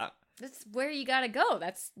 Ha ha. that's where you gotta go.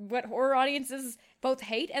 That's what horror audiences both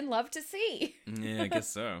hate and love to see. Yeah, I guess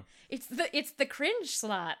so. It's the cringe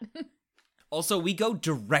slot. Also, we go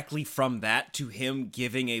directly from that to him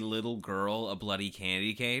giving a little girl a bloody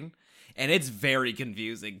candy cane. And it's very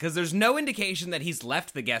confusing because there's no indication that he's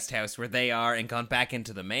left the guest house where they are and gone back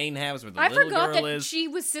into the main house where the I little forgot girl that is. she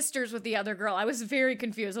was sisters with the other girl. I was very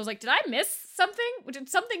confused. I was like, did I miss something? Did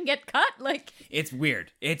something get cut? Like, It's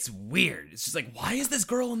weird. It's just like, why is this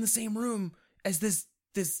girl in the same room as this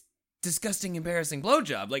disgusting, embarrassing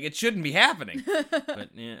blowjob? Like, it shouldn't be happening. But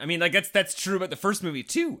yeah, I mean, like that's true about the first movie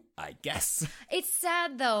too, I guess. it's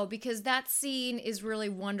sad though, because that scene is really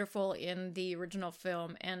wonderful in the original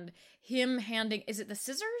film, and him handing, is it the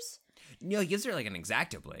scissors? No, he gives her like an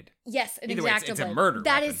X-Acto blade. Yes, an Either way, X-Acto it's a blade. murder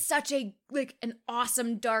That weapon. is such an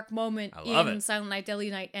awesome dark moment I love in it. Silent Night, Deadly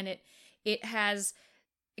Night, and it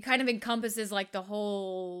kind of encompasses like the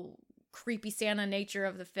whole creepy Santa nature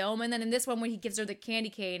of the film. And then in this one, when he gives her the candy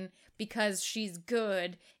cane because she's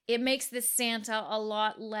good, it makes this Santa a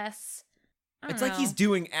lot less. I don't It's like know. he's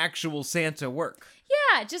doing actual Santa work.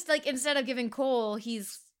 Yeah, just like instead of giving coal,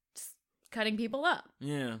 he's cutting people up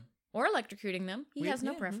Yeah. or electrocuting them. He has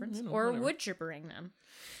no yeah, preference. you know, Or whatever. wood chippering them.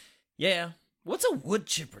 Yeah. What's a wood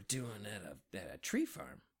chipper doing at a tree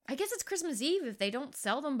farm? I guess it's Christmas Eve if they don't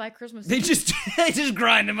sell them by Christmas They Eve. just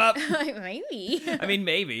grind them up. Maybe. I mean,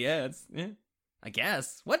 maybe, yeah. I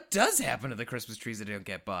guess. What does happen to the Christmas trees that don't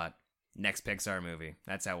get bought? Next Pixar movie.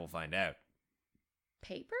 That's how we'll find out.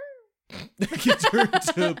 Paper? Get turned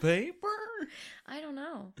to paper? I don't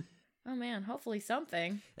know. Oh man, hopefully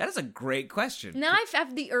something. That is a great question. Now I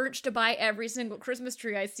have the urge to buy every single Christmas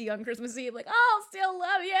tree I see on Christmas Eve. Like, oh, I'll still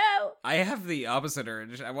love you. I have the opposite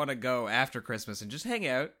urge. I want to go after Christmas and just hang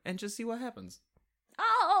out and just see what happens.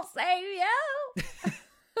 I'll save you.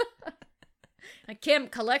 Kim,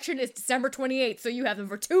 collection is December 28th, so you have them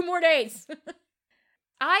for 2 more days.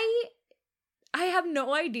 I have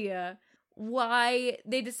no idea why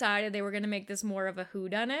they decided they were going to make this more of a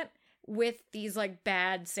whodunit with these, like,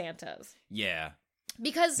 bad Santas. Yeah.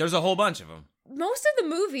 Because there's a whole bunch of them. Most of the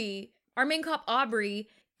movie, our main cop, Aubrey,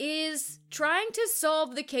 is trying to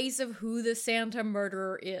solve the case of who the Santa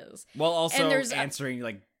murderer is. While also answering,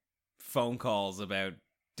 like, phone calls about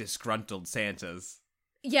disgruntled Santas.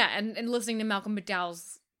 Yeah, and listening to Malcolm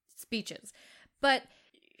McDowell's speeches. But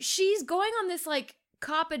she's going on this, like,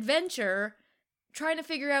 cop adventure trying to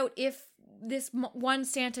figure out if this one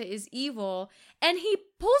Santa is evil, and he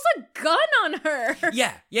pulls a gun on her.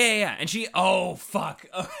 Yeah. And she, oh, fuck.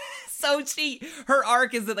 So her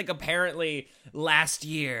arc is that, like, apparently last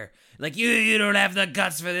year, like, you don't have the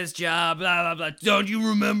guts for this job, blah, blah, blah. Don't you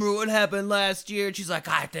remember what happened last year? And she's like,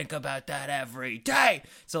 I think about that every day.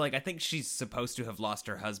 So, like, I think she's supposed to have lost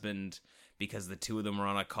her husband because the two of them were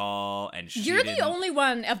on a call, and You're the only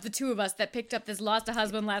one of the two of us that picked up this lost a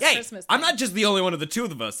husband last Christmas thing. I'm not just the only one of the two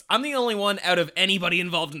of us. I'm the only one out of anybody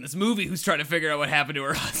involved in this movie who's trying to figure out what happened to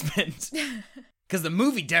her husband. Because the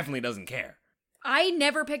movie definitely doesn't care. I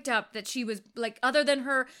never picked up that she was, like, other than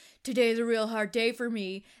her, today's a real hard day for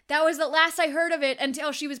me. That was the last I heard of it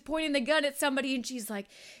until she was pointing the gun at somebody and she's like,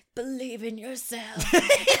 believe in yourself. She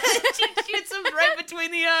shoots him right between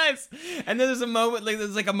the eyes. And then there's a moment, like,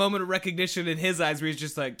 there's like a moment of recognition in his eyes where he's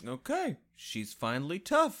just like, okay, she's finally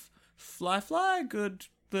tough. Fly, good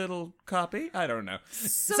little copy. I don't know.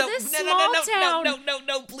 So this small town...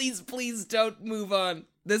 No, please don't move on.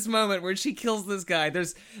 This moment where she kills this guy,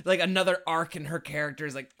 there's like another arc in her character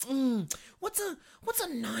is like, what's a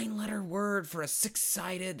 9-letter word for a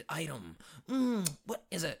 6-sided item? What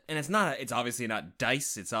is it? And it's obviously not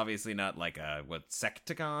dice. It's obviously not like a,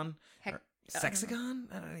 sectagon? Sexagon?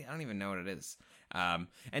 I don't even know what it is.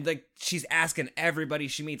 And like she's asking everybody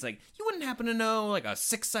she meets, like, you wouldn't happen to know like a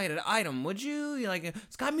 6-sided item, would you? You're like,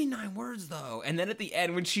 it's gotta be 9 words though. And then at the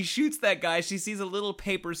end, when she shoots that guy, she sees a little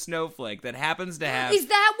paper snowflake that happens to have. Is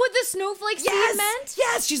that what the snowflake scene meant?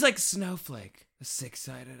 Yes, she's like, snowflake, a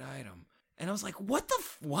 6-sided item. And I was like, what the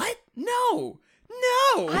what? No.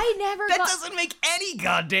 I never That doesn't make any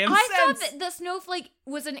goddamn sense. I thought that the snowflake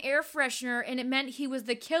was an air freshener and it meant he was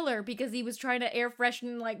the killer because he was trying to air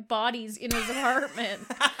freshen, like, bodies in his apartment.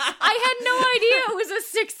 I had no idea it was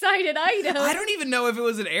a 6-sided item. I don't even know if it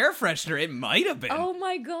was an air freshener. It might have been. Oh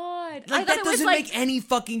my god. Like, that doesn't make any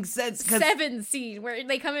fucking sense. 7 scene where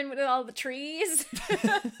they come in with all the trees.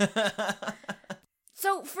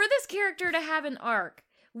 So for this character to have an arc,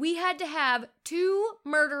 we had to have 2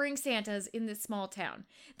 murdering Santas in this small town.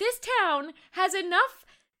 This town has enough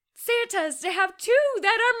Santas to have 2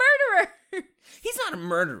 that are murderers. He's not a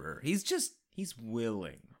murderer. He's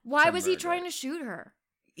willing. Why was he trying to shoot her?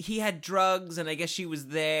 He had drugs, and I guess she was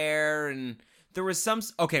there, and there was some...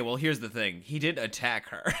 Okay, well, here's the thing. He did attack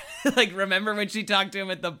her. Like, remember when she talked to him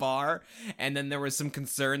at the bar? And then there was some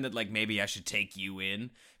concern that, like, maybe I should take you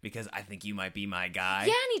in because I think you might be my guy.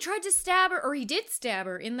 Yeah, and he tried to stab her, or he did stab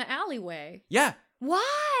her in the alleyway. Yeah.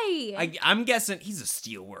 Why? I'm guessing he's a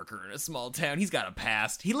steel worker in a small town. He's got a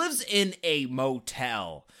past. He lives in a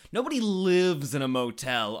motel. Nobody lives in a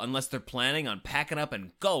motel unless they're planning on packing up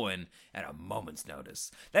and going at a moment's notice.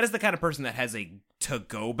 That is the kind of person that has a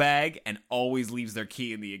to-go bag and always leaves their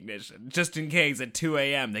key in the ignition, just in case at 2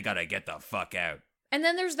 a.m. they gotta get the fuck out. And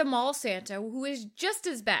then there's the mall Santa, who is just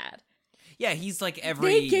as bad. Yeah, he's like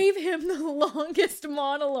They gave him the longest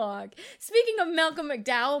monologue. Speaking of Malcolm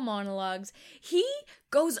McDowell monologues, he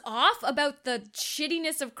goes off about the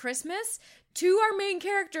shittiness of Christmas to our main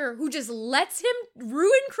character, who just lets him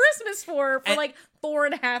ruin Christmas for her for like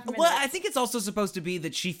 4.5 minutes. Well, I think it's also supposed to be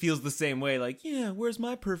that she feels the same way. Like, yeah, where's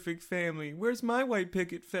my perfect family? Where's my white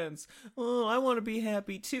picket fence? Oh, I want to be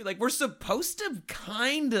happy too. Like, we're supposed to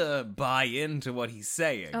kind of buy into what he's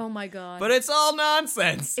saying. Oh my god. But it's all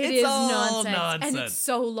nonsense. It's all nonsense. And it's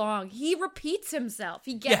so long. He repeats himself.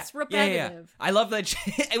 He gets repetitive. Yeah. I love that.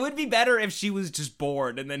 It would be better if she was just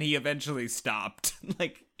bored and then he eventually stopped.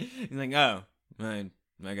 Like, he's like, oh, I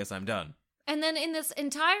guess I'm done. And then in this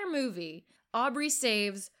entire movie, Aubrey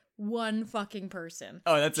saves one fucking person.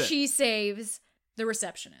 Oh, that's it. She saves the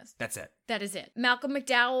receptionist. That's it. That is it. Malcolm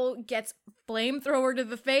McDowell gets flamethrower to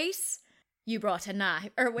the face. You brought a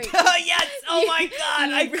knife. Or wait. Oh, yes! Oh my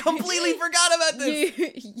god! I completely forgot about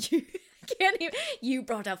this! You can't even... You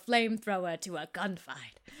brought a flamethrower to a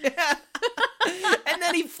gunfight. And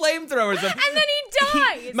then he flamethrows him. And then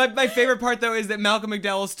he dies. My favorite part, though, is that Malcolm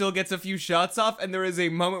McDowell still gets a few shots off, and there is a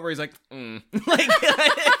moment where he's like, like,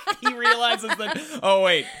 he realizes that, oh,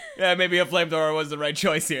 wait, yeah, maybe a flamethrower was the right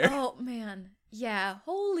choice here. Oh, man. Yeah,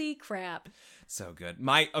 holy crap. So good.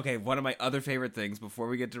 One of my other favorite things before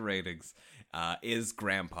we get to ratings is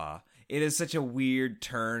Grandpa. It is such a weird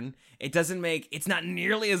turn. It's not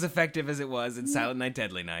nearly as effective as it was in Silent Night,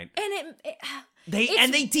 Deadly Night. And They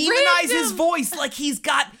it's demonize his random. voice like he's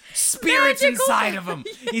got spirits Magical. inside of him.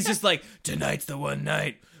 He's just like, tonight's the one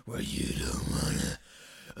night where you don't wanna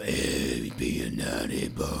be a naughty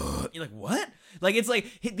boy. You're like, what? Like, it's like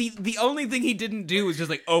the only thing he didn't do was just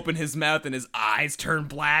like open his mouth and his eyes turn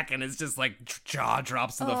black and it's just like jaw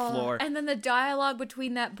drops to the floor. And then the dialogue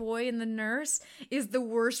between that boy and the nurse is the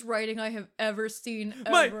worst writing I have ever seen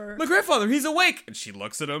ever. My grandfather, he's awake. And she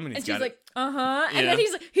looks at him and he's And she's got like, uh-huh. And Yeah. then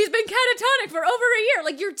he's like, he's been catatonic for over a year.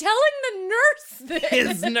 Like, you're telling the nurse this.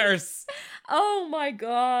 his nurse. Oh, my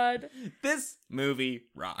God. This movie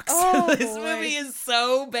rocks. Oh, This boy. movie is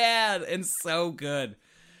so bad and so good.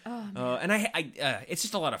 Oh, man. And it's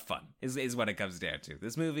just a lot of fun is what it comes down to.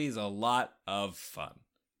 This movie is a lot of fun.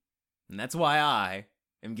 And that's why I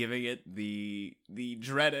am giving it the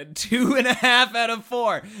dreaded 2.5 out of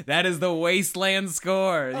 4. That is the Wasteland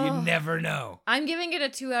score. Oh. You never know. I'm giving it a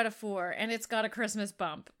 2 out of 4, and it's got a Christmas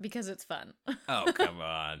bump because it's fun. Oh, come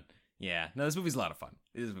on. Yeah. No, this movie's a lot of fun.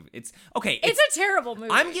 It's okay. It's a terrible movie.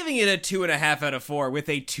 I'm giving it a 2.5 out of 4 with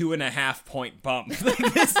a 2.5 point bump. Like,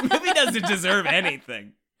 this movie doesn't deserve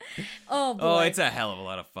anything. Oh, boy. Oh, it's a hell of a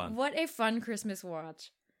lot of fun. What a fun Christmas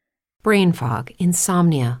watch. Brain fog,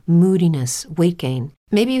 insomnia, moodiness, weight gain.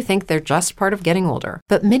 Maybe you think they're just part of getting older,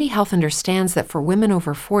 but MIDI Health understands that for women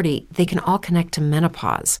over 40, they can all connect to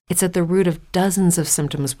menopause. It's at the root of dozens of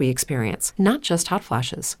symptoms we experience, not just hot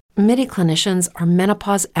flashes. MIDI clinicians are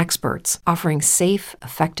menopause experts, offering safe,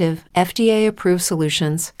 effective, FDA-approved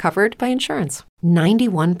solutions covered by insurance.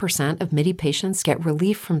 91% of MIDI patients get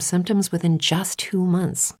relief from symptoms within just 2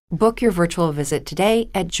 months. Book your virtual visit today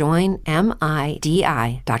at joinmidi.com.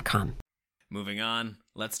 Moving on,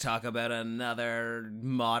 let's talk about another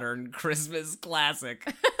modern Christmas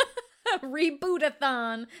classic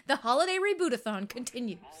Rebootathon. The holiday rebootathon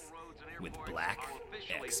continues. with Black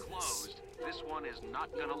Xmas. This one is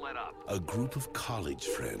not gonna let up. A group of college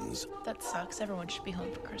friends That sucks. Everyone should be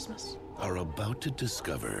home for Christmas. are about to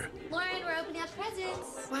discover Lauren, we're opening up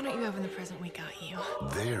presents. Why don't you open the present we got you?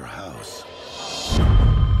 their house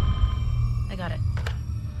I got it.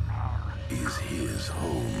 is his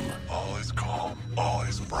home. All is calm, all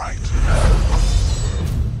is bright.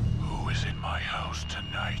 Who is in my house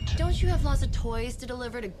tonight? Don't you have lots of toys to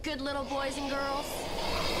deliver to good little boys and girls?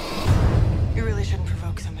 You really shouldn't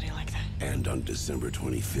provoke somebody like that. And on December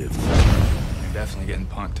 25th, You're definitely getting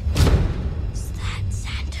punked. Is that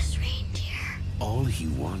Santa's reindeer? all he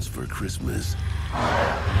wants for Christmas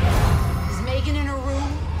Is Megan in her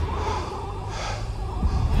room?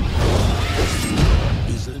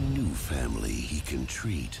 is a new family he can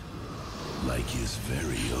treat like his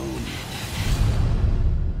very own.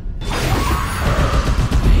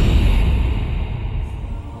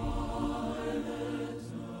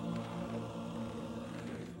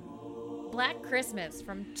 Black Christmas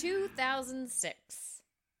from 2006.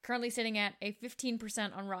 Currently sitting at a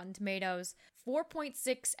 15% on Rotten Tomatoes,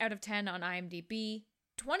 4.6 out of 10 on IMDb,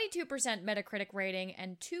 22% Metacritic rating,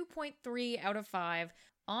 and 2.3 out of 5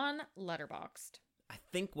 on Letterboxd. I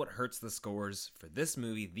think what hurts the scores for this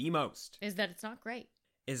movie the most Is that it's not great.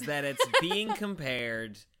 is that it's being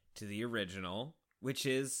compared to the original, which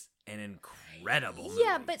is an incredible movie.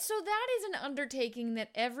 Yeah, but so that is an undertaking that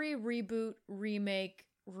every reboot, remake,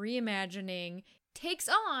 reimagining takes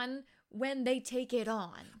on when they take it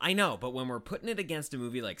on. I know, but when we're putting it against a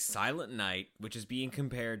movie like Silent Night, which is being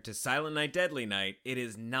compared to Silent Night, Deadly Night, it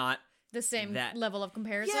is not The same that level of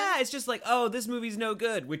comparison. Yeah, it's just like, oh, this movie's no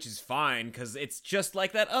good, which is fine, because it's just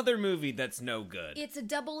like that other movie that's no good. It's a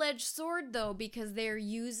double-edged sword, though, because they're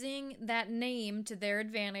using that name to their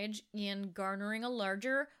advantage in garnering a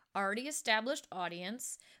larger, already established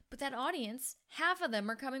audience, but that audience, half of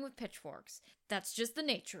them are coming with pitchforks. That's just the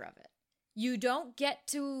nature of it. You don't get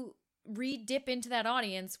to re-dip into that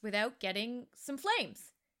audience without getting some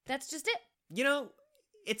flames. That's just it. You know,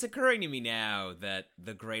 it's occurring to me now that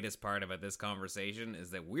the greatest part about this conversation is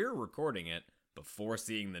that we're recording it before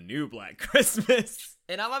seeing the new Black Christmas.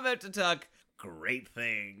 And I'm about to talk great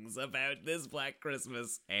things about this Black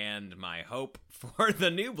Christmas and my hope for the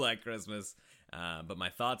new Black Christmas. But my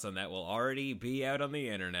thoughts on that will already be out on the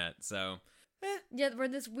internet, so... Yeah, we're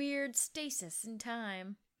in this weird stasis in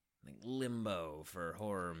time. limbo for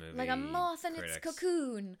horror movies. Like a moth in its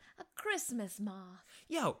cocoon. A Christmas moth.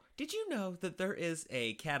 Yo, did you know that there is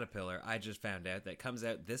a caterpillar I just found out that comes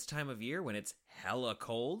out this time of year when it's hella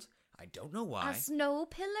cold? I don't know why. A snow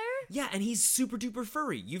pillar? Yeah, and he's super duper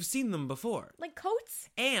furry. You've seen them before. Like coats?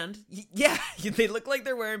 And, yeah, they look like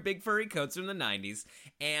they're wearing big furry coats from the 90s,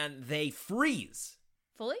 and they freeze.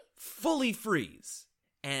 Fully? Fully freeze.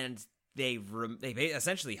 And they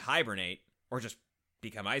essentially hibernate, or just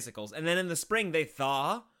become icicles, and then in the spring they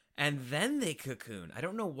thaw, and then they cocoon. I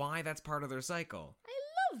don't know why that's part of their cycle.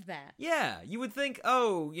 I love that. Yeah, you would think,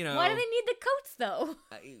 oh, you know... Why do they need the coats, though?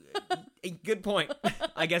 Good point.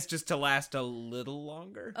 I guess just to last a little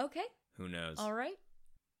longer? Okay. Who knows? All right.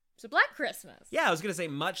 So Black Christmas. Yeah, I was going to say,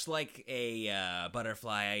 much like a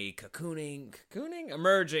butterfly cocooning,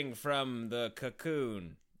 emerging from the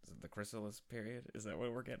cocoon. Is it the chrysalis period? Is that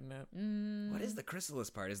what we're getting at? What is the chrysalis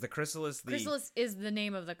part? Is the chrysalis the... Chrysalis is the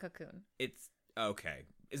name of the cocoon. It's... Okay.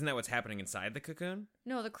 Isn't that what's happening inside the cocoon?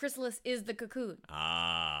 No, the chrysalis is the cocoon.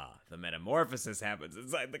 Ah, the metamorphosis happens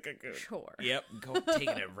inside the cocoon. Sure. Yep,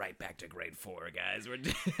 taking it right back to grade 4, guys. We're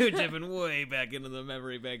dipping way back into the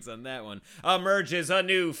memory banks on that one. Emerges a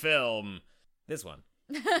new film. This one.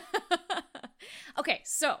 Okay,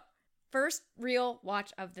 so first real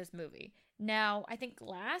watch of this movie. Now, I think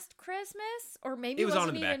last Christmas, or maybe it was on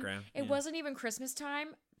wasn't in the even, background. It wasn't even Christmas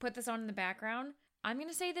time. Put this on in the background. I'm going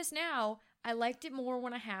to say this now. I liked it more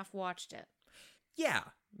when I half watched it. Yeah,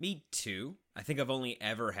 me too. I think I've only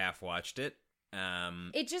ever half watched it.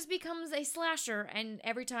 It just becomes a slasher, and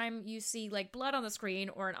every time you see like blood on the screen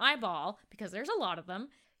or an eyeball, because there's a lot of them,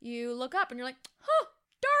 you look up and you're like, huh,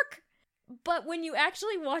 dark. But when you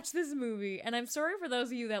actually watch this movie, and I'm sorry for those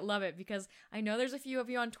of you that love it, because I know there's a few of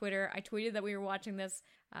you on Twitter. I tweeted that we were watching this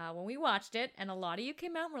when we watched it, and a lot of you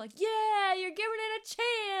came out and were like, yeah, you're giving it a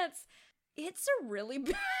chance. It's a really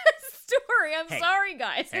bad story. I'm sorry,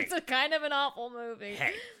 guys. It's a kind of an awful movie.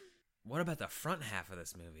 Hey, what about the front half of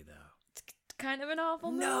this movie, though? It's kind of an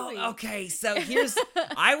awful movie. No, okay, so here's...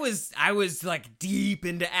 I was like deep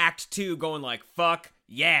into Act 2 going like, fuck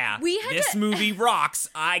yeah, this movie rocks.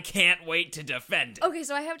 I can't wait to defend it. Okay,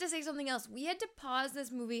 so I have to say something else. We had to pause this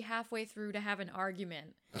movie halfway through to have an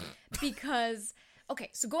argument. Because, okay,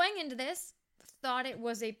 so going into this, thought it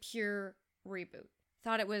was a pure reboot.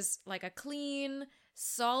 Thought it was like a clean,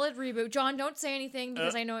 solid reboot. John, don't say anything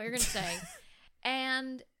because I know what you're going to say.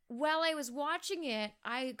 And while I was watching it,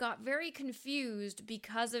 I got very confused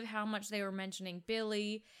because of how much they were mentioning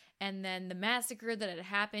Billy and then the massacre that had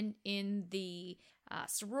happened in the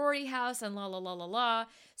sorority house and la la la la la.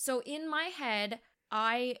 So in my head,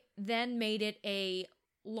 I then made it a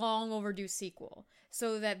long overdue sequel.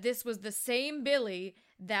 So that this was the same Billy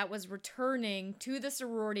that was returning to the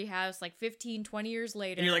sorority house like 15, 20 years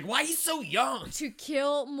later. And you're like, why he's so young? To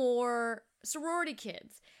kill more sorority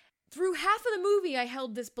kids. Through half of the movie, I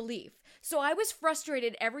held this belief. So I was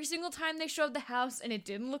frustrated every single time they showed the house and it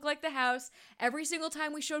didn't look like the house. Every single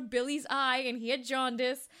time we showed Billy's eye and he had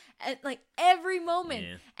jaundice. And, like, every moment.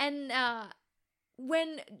 Yeah. And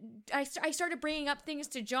when I started bringing up things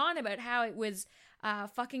to John about how it was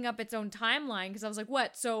fucking up its own timeline, because I was like,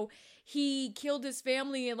 what? So he killed his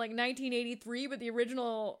family in like 1983, but the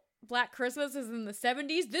original Black Christmas is in the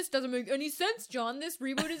 70s? This doesn't make any sense, John. This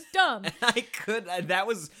reboot is dumb. That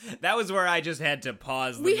was where I just had to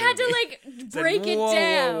pause the movie. had to like break it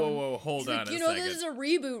down. Whoa, hold on a second. This is a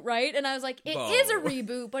reboot, right? And I was like, it is a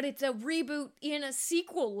reboot, but it's a reboot in a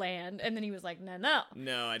sequel land. And then he was like, no.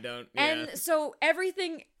 No, I don't. And so every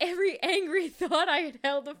angry thought I had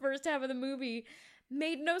held the first half of the movie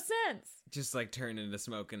made no sense. Just like turned into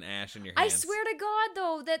smoke and ash in your hands. I swear to God,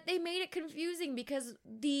 though, that they made it confusing because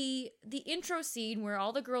the intro scene where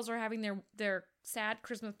all the girls are having their sad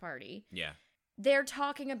Christmas party. Yeah. They're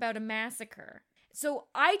talking about a massacre. So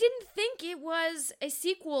I didn't think it was a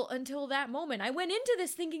sequel until that moment. I went into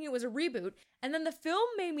this thinking it was a reboot, and then the film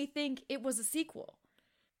made me think it was a sequel.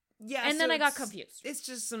 Yeah, and then I got confused. It's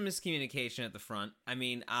just some miscommunication at the front. I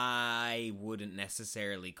mean, I wouldn't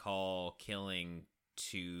necessarily call killing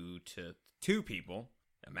two people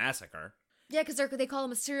a massacre. Yeah, because they call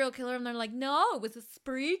him a serial killer, and they're like, no, it was a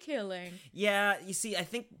spree killing. Yeah, you see, I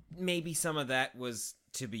think maybe some of that was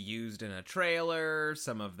to be used in a trailer.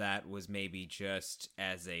 Some of that was maybe just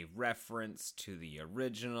as a reference to the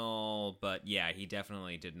original. But yeah, he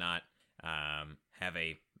definitely did not have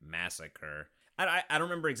a massacre. I don't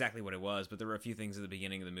remember exactly what it was, but there were a few things at the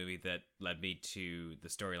beginning of the movie that led me to the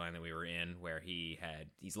storyline that we were in, where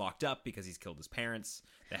he's locked up because he's killed his parents.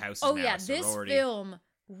 The house is now a sorority. This film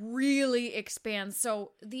really expands.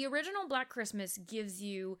 So the original Black Christmas gives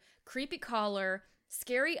you creepy collar,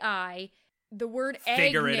 scary eye, The word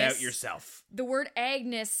figure Agnes, it out yourself. The word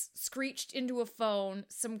Agnes screeched into a phone,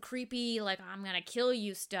 some creepy, like, I'm gonna kill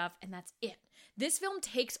you stuff, and that's it. This film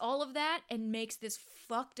takes all of that and makes this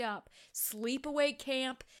fucked up sleepaway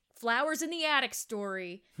camp, flowers in the attic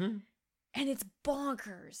story, and it's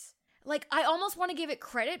bonkers. Like, I almost want to give it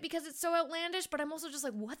credit because it's so outlandish, but I'm also just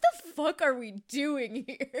like, what the fuck are we doing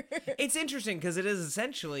here? It's interesting because it is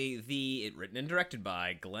essentially written and directed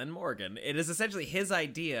by Glenn Morgan. It is essentially his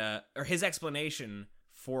idea or his explanation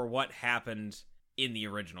for what happened in the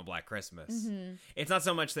original Black Christmas. Mm-hmm. It's not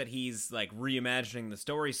so much that he's like reimagining the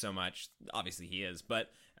story so much. Obviously he is, but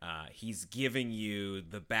he's giving you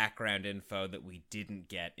the background info that we didn't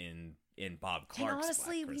get in Bob Clark's And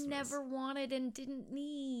honestly, Black we Christmas. never wanted and didn't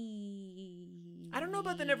need. I don't know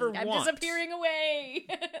about the never I'm want. disappearing away.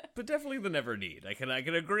 But definitely the never need. I can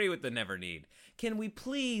agree with the never need. Can we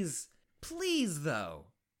please though,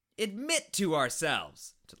 admit to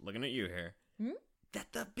ourselves, looking at you here,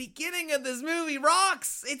 that the beginning of this movie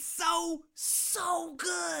rocks? It's so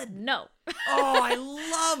good. No. Oh, I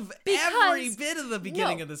love every bit of the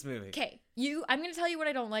beginning of this movie. Okay, I'm going to tell you what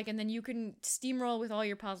I don't like, and then you can steamroll with all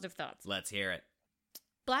your positive thoughts. Let's hear it.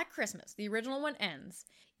 Black Christmas, the original one, ends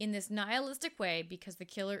in this nihilistic way because the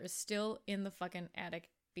killer is still in the fucking attic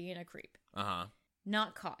being a creep. Uh-huh.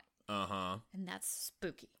 Not caught. Uh-huh. And that's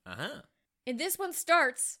spooky. Uh-huh. And this one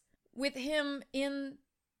starts with him in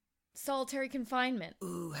solitary confinement.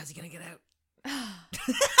 Ooh, how's he gonna get out?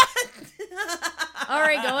 All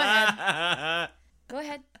right, go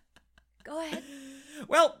ahead. Go ahead.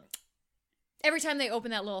 Well, every time they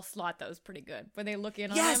open that little slot, that was pretty good. Where they look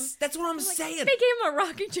in on him. yes, that's what I'm Like, saying. they gave him a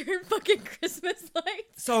rocking chair and fucking Christmas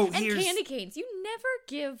lights. So and here's candy canes. You never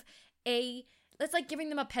give that's like giving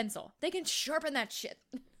them a pencil. They can sharpen that shit.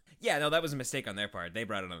 Yeah, no, that was a mistake on their part. They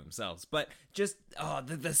brought it on themselves. But just,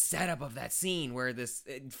 the setup of that scene where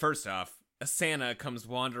first off, a Santa comes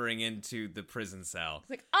wandering into the prison cell. It's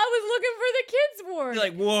like, I was looking for the kids' ward. You're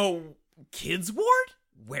like, whoa, kids' ward?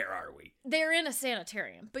 Where are we? They're in a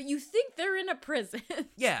sanitarium, but you think they're in a prison.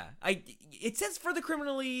 Yeah, it says for the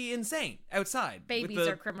criminally insane outside. Babies with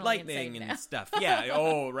the are criminally lightning insane and now. stuff. Yeah,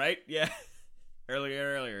 oh, right? Yeah.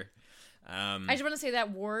 Earlier. I just want to say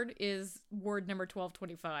that ward is ward number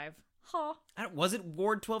 1225. Huh. Was it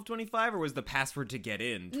Ward 1225 or was the password to get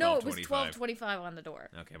in 1225? No, it was 1225 on the door.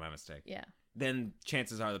 Okay, my mistake. Yeah. Then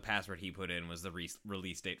chances are the password he put in was the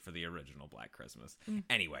release date for the original Black Christmas.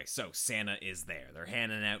 Anyway, so Santa is there. They're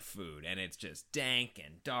handing out food, and it's just dank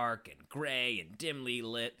and dark and gray and dimly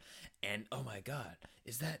lit. And oh my God,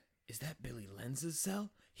 is that Billy Lenz's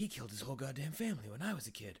cell? He killed his whole goddamn family when I was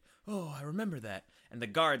a kid. Oh, I remember that. And the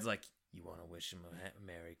guard's like, you want to wish him a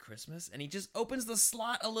Merry Christmas? And he just opens the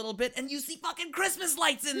slot a little bit, and you see fucking Christmas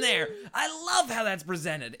lights in there. I love how that's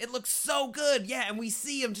presented. It looks so good. Yeah, and we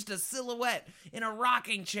see him just a silhouette in a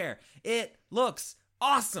rocking chair. It looks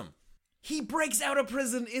awesome. He breaks out of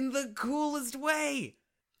prison in the coolest way.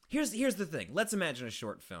 Here's the thing. Let's imagine a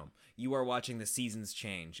short film. You are watching the seasons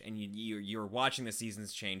change, and you're watching the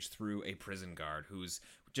seasons change through a prison guard who's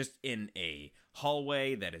just in a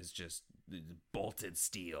hallway that is just bolted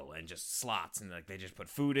steel and just slots, and like they just put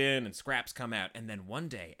food in and scraps come out, and then one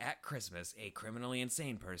day at Christmas a criminally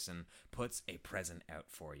insane person puts a present out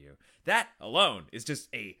for you. That alone is just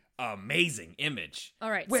a amazing image. All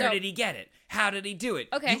right, where did he get it? How did he do it?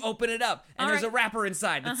 Okay, you open it up and all there's right. a wrapper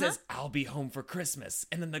inside that says I'll be home for Christmas,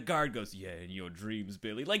 and then the guard goes, yeah, in your dreams,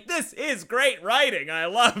 Billy. Like, this is great writing. I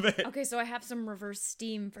love it. Okay, so I have some reverse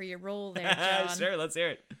steam for your role there, John. Sure, let's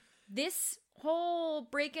hear it. This whole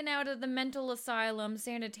breaking out of the mental asylum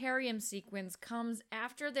sanitarium sequence comes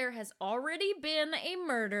after there has already been a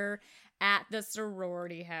murder at the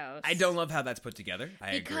sorority house. I don't love how that's put together. I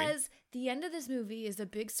agree. Because the end of this movie is a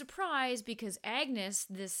big surprise because Agnes,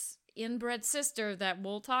 this inbred sister that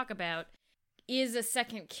we'll talk about, is a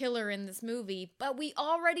second killer in this movie, but we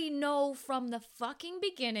already know from the fucking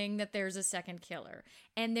beginning that there's a second killer,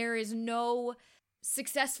 and there is no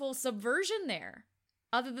successful subversion there.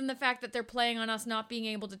 Other than the fact that they're playing on us not being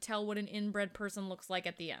able to tell what an inbred person looks like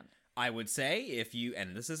at the end. I would say if you,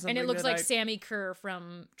 and this is something And it looks that like Sammy Kerr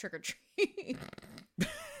from Trick or Treat.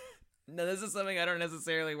 No, this is something I don't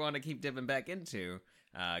necessarily want to keep dipping back into,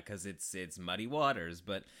 because it's muddy waters,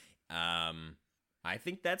 but I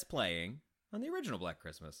think that's playing on the original Black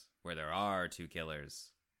Christmas, where there are two killers,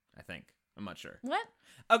 I think. I'm not sure. What?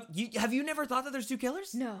 Have you never thought that there's two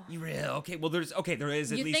killers? No. You really? Okay, well, there is at least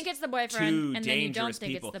you think it's the boyfriend, two and then you don't dangerous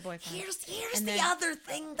think people. it's the boyfriend. Here's And the then- other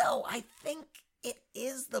thing, though. I think it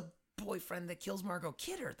is the boyfriend that kills Margot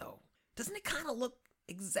Kidder, though. Doesn't it kind of look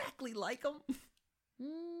exactly like him?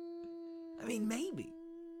 I mean, maybe.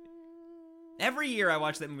 Every year I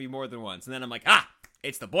watch that movie more than once, and then I'm like,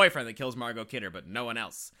 it's the boyfriend that kills Margot Kidder, but no one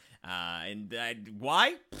else. Why? I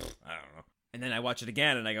don't know. And then I watch it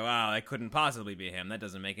again, and I go, that couldn't possibly be him. That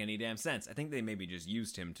doesn't make any damn sense. I think they maybe just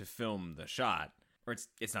used him to film the shot, or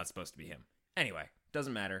it's not supposed to be him. Anyway,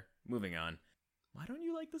 doesn't matter. Moving on. Why don't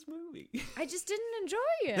you like this movie? I just didn't enjoy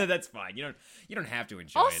it. No, that's fine. You don't have to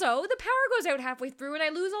enjoy it. Also, the power goes out halfway through and I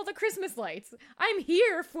lose all the Christmas lights. I'm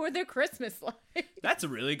here for the Christmas lights. That's a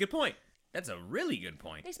really good point. That's a really good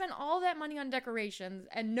point. They spent all that money on decorations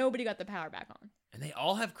and nobody got the power back on. And they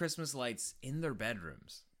all have Christmas lights in their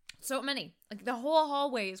bedrooms. So many. Like, the whole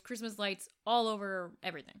hallway is Christmas lights all over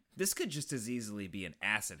everything. This could just as easily be an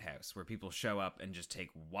acid house where people show up and just take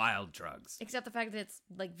wild drugs. Except the fact that it's,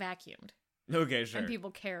 like, vacuumed. Okay, sure. And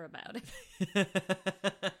people care about it.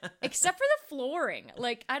 Except for the flooring.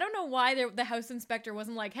 Like, I don't know why the house inspector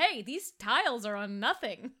wasn't like, hey, these tiles are on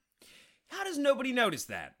nothing. How does nobody notice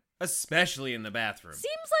that? Especially in the bathroom. Seems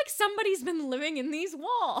like somebody's been living in these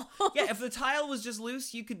walls. Yeah, if the tile was just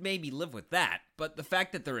loose, you could maybe live with that. But the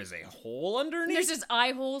fact that there is a hole underneath... There's just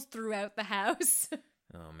eye holes throughout the house.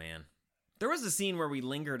 Oh, man. There was a scene where we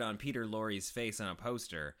lingered on Peter Lorre's face on a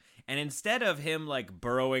poster, and instead of him, like,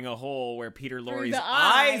 burrowing a hole where Peter Lorre's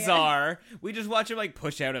eyes are, we just watch him, like,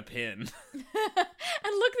 push out a pin. And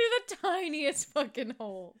look through the tiniest fucking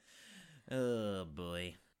hole. Oh,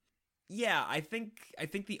 boy. Yeah, I think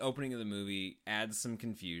the opening of the movie adds some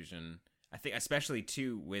confusion. I think, especially,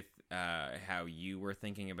 too, with how you were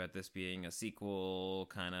thinking about this being a sequel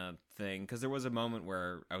kind of thing, because there was a moment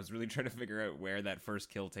where I was really trying to figure out where that first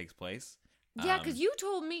kill takes place. Yeah, because you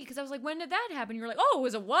told me, because I was like, when did that happen? You were like, oh, it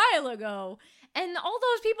was a while ago. And all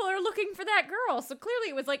those people are looking for that girl. So clearly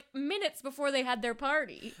it was like minutes before they had their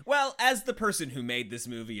party. Well, as the person who made this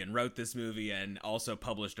movie and wrote this movie and also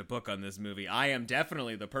published a book on this movie, I am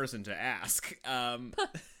definitely the person to ask.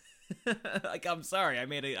 Like, I'm sorry, I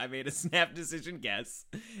made a snap decision guess,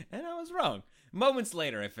 and I was wrong. Moments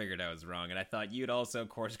later, I figured I was wrong, and I thought you'd also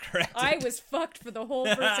course correct. I was fucked for the whole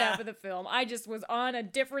first half of the film. I just was on a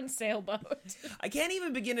different sailboat. I can't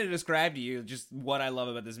even begin to describe to you just what I love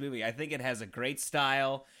about this movie. I think it has a great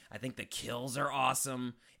style. I think the kills are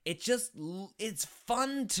awesome. It's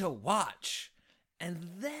fun to watch. And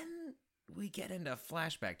then we get into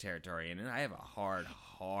flashback territory, and I have a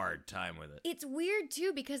hard time with it. It's weird,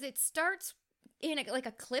 too, because it starts in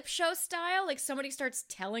a clip show style, like somebody starts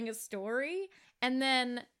telling a story, and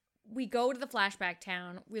then we go to the flashback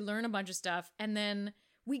town, we learn a bunch of stuff, and then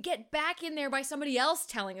we get back in there by somebody else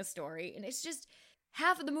telling a story, and it's just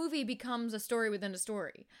half of the movie becomes a story within a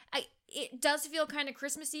story. It does feel kind of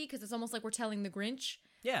Christmassy, because it's almost like we're telling the Grinch.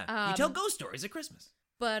 Yeah, you tell ghost stories at Christmas.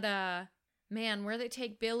 But, man, where they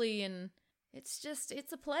take Billy, and it's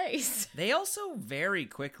a place. They also very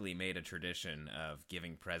quickly made a tradition of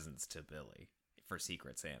giving presents to Billy for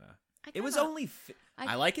Secret Santa. It was only...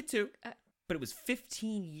 I like it too, but it was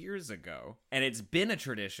 15 years ago, and it's been a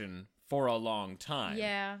tradition for a long time.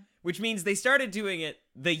 Yeah. Which means they started doing it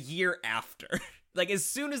the year after. Like, as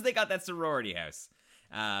soon as they got that sorority house.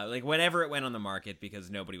 Like, whenever it went on the market,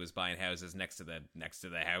 because nobody was buying houses next to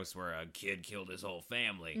the house where a kid killed his whole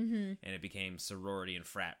family, and it became sorority and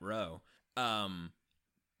frat row.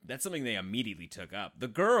 That's something they immediately took up. The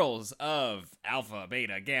girls of Alpha,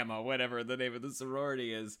 Beta, Gamma, whatever the name of the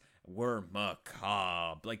sorority is, were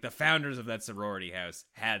macabre. Like, the founders of that sorority house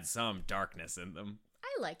had some darkness in them.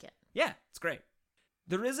 I like it. Yeah, it's great.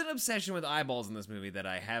 There is an obsession with eyeballs in this movie that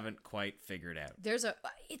I haven't quite figured out.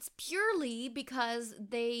 It's purely because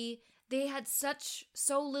they had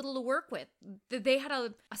so little to work with. They had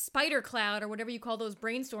a spider cloud, or whatever you call those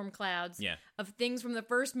brainstorm clouds, of things from the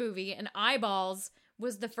first movie, and eyeballs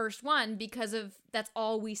was the first one because that's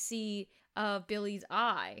all we see of Billy's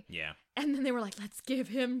eye. Yeah. And then they were like, let's give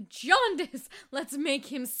him jaundice. Let's make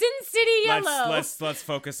him Sin City yellow. Let's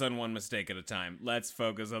focus on one mistake at a time. Let's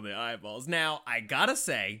focus on the eyeballs. Now, I gotta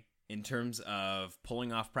say, in terms of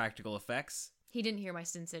pulling off practical effects, he didn't hear my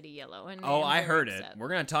Sin City yellow. And I heard it. We're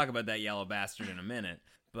going to talk about that yellow bastard in a minute.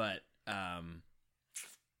 But the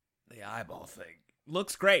eyeball thing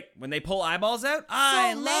looks great. When they pull eyeballs out,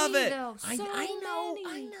 I love it. I know.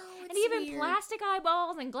 And even weird. Plastic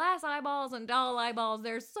eyeballs and glass eyeballs and doll eyeballs.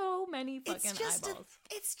 There's so many fucking eyeballs.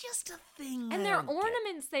 It's just a thing. And they're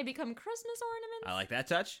ornaments. They become Christmas ornaments. I like that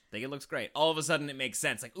touch. I think it looks great. All of a sudden, it makes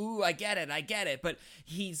sense. Like, ooh, I get it. But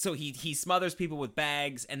he smothers people with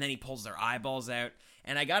bags, and then he pulls their eyeballs out.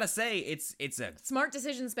 And I gotta say, it's a smart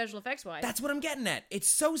decision, special effects wise. That's what I'm getting at. It's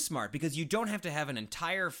so smart because you don't have to have an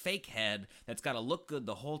entire fake head that's got to look good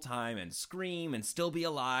the whole time and scream and still be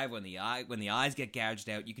alive when the eyes get gouged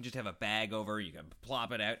out. You can just have a bag over, you can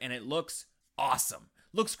plop it out, and it looks awesome.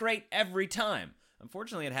 looks great every time.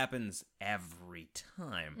 Unfortunately, it happens every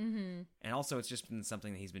time. Mm-hmm. And also, it's just been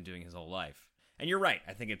something that he's been doing his whole life. And you're right.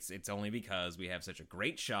 I think it's only because we have such a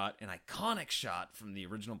great shot, an iconic shot from the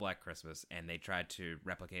original Black Christmas, and they tried to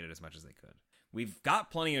replicate it as much as they could. We've got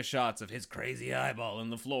plenty of shots of his crazy eyeball in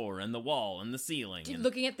the floor and the wall and the ceiling. And...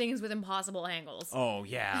 looking at things with impossible angles. Oh,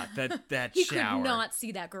 yeah, that he shower. He could not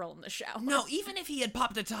see that girl in the shower. No, even if he had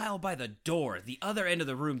popped a tile by the door, the other end of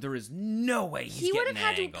the room, there is no way he's He would have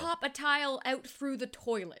had angle. to pop a tile out through the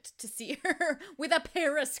toilet to see her with a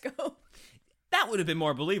periscope. That would have been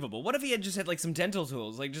more believable. What if he had just had like some dental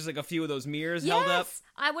tools, like just like a few of those mirrors held up? Yes,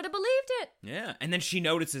 I would have believed it. Yeah, and then she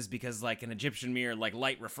notices because like an Egyptian mirror, like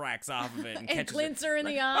light refracts off of it and catches glints it. her in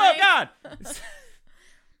like, the eye. Oh God!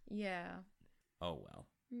 Yeah. Oh well.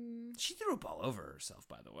 She threw up all over herself,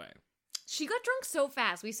 by the way. She got drunk so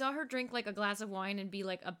fast. We saw her drink like a glass of wine and be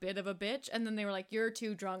like a bit of a bitch, and then they were like, "You're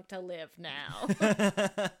too drunk to live now."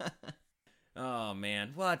 Oh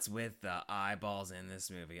man, what's with the eyeballs in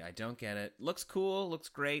this movie? I don't get it. Looks cool, looks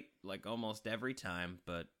great, like almost every time,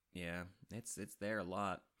 but yeah, it's there a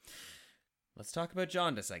lot. Let's talk about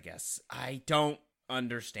jaundice, I guess. I don't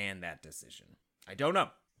understand that decision. I don't know.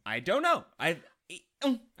 Yeah,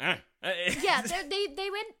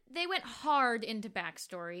 they went hard into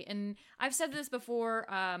backstory, and I've said this before.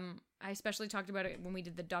 I especially talked about it when we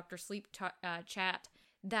did the Dr. Sleep chat.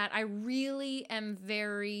 That I really am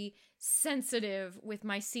very sensitive with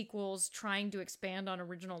my sequels trying to expand on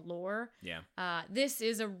original lore. Yeah. This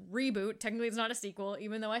is a reboot. Technically, it's not a sequel,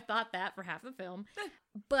 even though I thought that for half the film.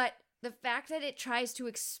 But the fact that it tries to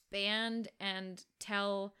expand and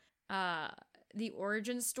tell the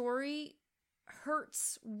origin story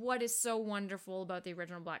hurts what is so wonderful about the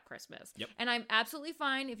original Black Christmas. Yep. And I'm absolutely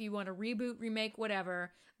fine if you want to reboot, remake,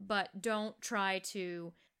 whatever, but don't try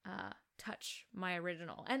to touch my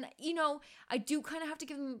original. And you know, I do kind of have to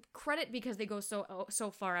give them credit because they go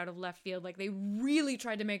so far out of left field. Like they really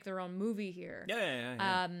tried to make their own movie here.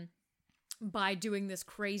 Yeah. By doing this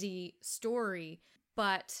crazy story,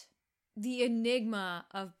 but the enigma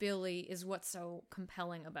of Billy is what's so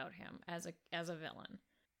compelling about him as a villain.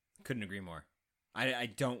 Couldn't agree more.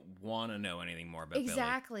 I don't want to know anything more about Billy.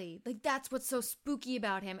 Exactly. Like that's what's so spooky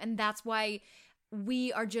about him, and that's why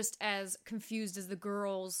we are just as confused as the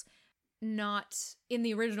girls not in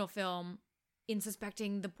the original film in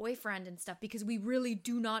suspecting the boyfriend and stuff, because we really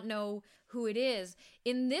do not know who it is.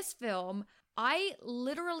 In this film, I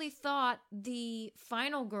literally thought the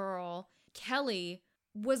final girl, Kelly,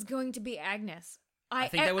 was going to be Agnes. I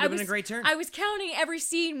think that would have been a great turn. I was counting every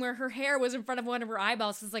scene where her hair was in front of one of her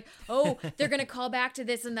eyeballs. It's like, oh, they're going to call back to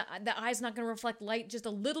this, and the eye's not going to reflect light just a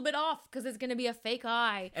little bit off because it's going to be a fake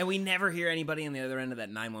eye. And we never hear anybody on the other end of that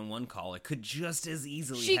 911 call. It could just as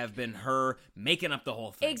easily have been her making up the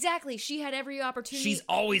whole thing. Exactly. She had every opportunity. She's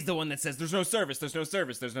always the one that says, there's no service, there's no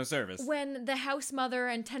service, there's no service. When the house mother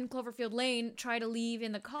and 10 Cloverfield Lane try to leave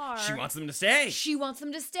in the car. She wants them to stay. She wants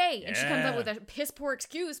them to stay. Yeah. And she comes up with a piss poor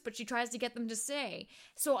excuse, but she tries to get them to stay.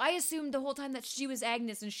 So I assumed the whole time that she was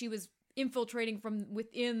Agnes and she was infiltrating from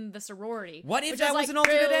within the sorority. What if that was an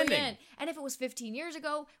alternate ending? And if it was 15 years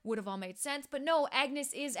ago, would have all made sense. But no,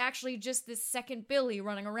 Agnes is actually just this second Billy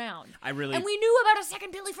running around. And we knew about a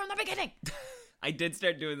second Billy from the beginning. I did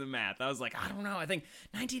start doing the math. I was like, I don't know. I think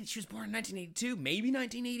she was born in 1982, maybe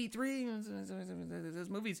 1983.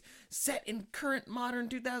 Those movies set in current modern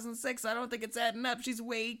 2006. I don't think it's adding up. She's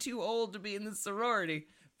way too old to be in the sorority.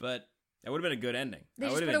 But that would have been a good ending. They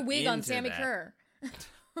just put a wig on Sammy Kerr.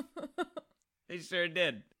 They sure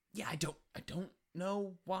did. Yeah, I don't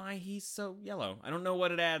know why he's so yellow. I don't know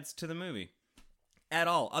what it adds to the movie at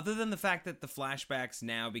all, other than the fact that the flashbacks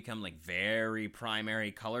now become like very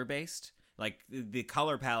primary color based. Like the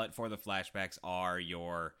color palette for the flashbacks are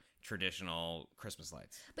your traditional Christmas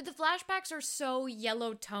lights. But the flashbacks are so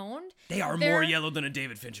yellow toned. They are more yellow than a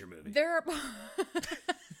David Fincher movie. There are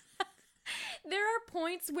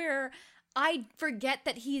points where I forget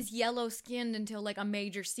that he's yellow-skinned until, like, a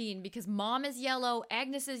major scene, because Mom is yellow,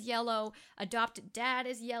 Agnes is yellow, adopted dad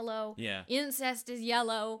is yellow, yeah, incest is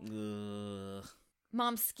yellow,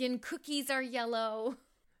 Mom's skin cookies are yellow.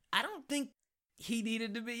 I don't think he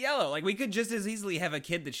needed to be yellow. Like, we could just as easily have a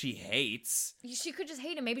kid that she hates. She could just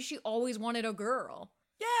hate him. Maybe she always wanted a girl.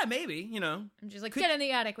 Yeah, maybe, you know. And she's like, get in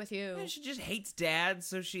the attic with you. Yeah, she just hates dad,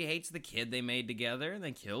 so she hates the kid they made together, and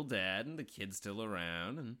they kill dad, and the kid's still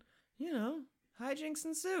around, and... you know, hijinks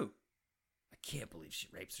ensue. I can't believe she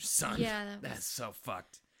rapes her son. Yeah, that's so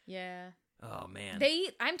fucked. Yeah. Oh man.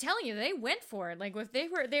 I'm telling you, they went for it. Like if they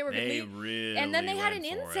were they really, and then they had an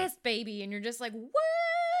incest baby, and you're just like, what?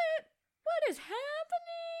 What is happening?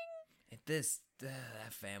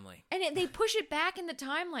 that family. And they push it back in the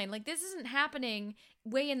timeline. Like, this isn't happening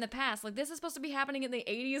way in the past. Like, this is supposed to be happening in the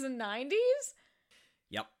 80s and 90s?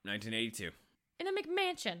 Yep, 1982. In a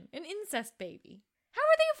McMansion. An incest baby. How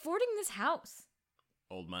are they affording this house?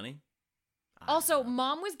 Old money? Also,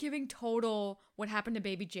 Mom was giving total What Happened to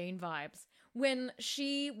Baby Jane vibes. When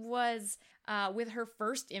she was with her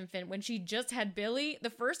first infant, when she just had Billy, the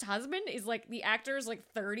first husband is like, the actor is like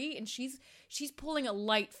 30, and she's pulling a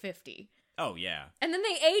light 50. Oh, yeah. And then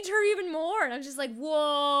they age her even more, and I'm just like,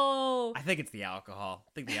 whoa. I think it's the alcohol.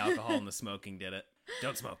 I think the alcohol and the smoking did it.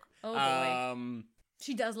 Don't smoke. Oh, boy.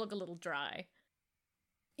 She does look a little dry.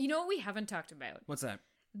 You know what we haven't talked about? What's that?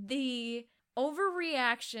 The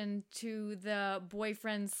overreaction to the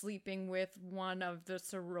boyfriend sleeping with one of the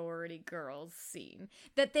sorority girls scene.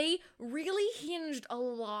 That they really hinged a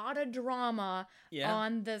lot of drama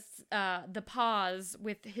on this the pause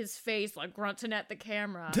with his face like grunting at the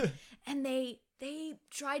camera. And they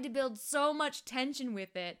tried to build so much tension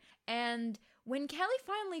with it. And when Kelly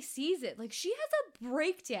finally sees it, like, she has a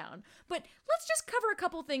breakdown. But let's just cover a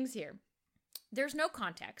couple things here. There's no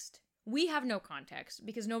context. We have no context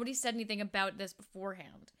because nobody said anything about this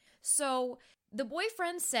beforehand. So the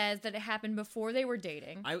boyfriend says that it happened before they were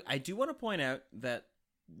dating. I do want to point out that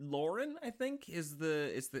Lauren, I think, it's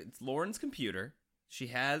Lauren's computer. She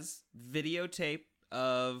has videotape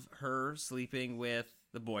of her sleeping with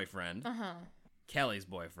the boyfriend. Kelly's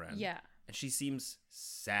boyfriend. Yeah. And she seems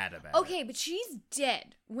sad about it. Okay, but she's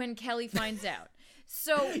dead when Kelly finds out.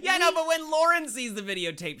 So yeah, no, but when Lauren sees the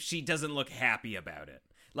videotape, she doesn't look happy about it.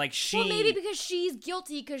 Like, Well, maybe because she's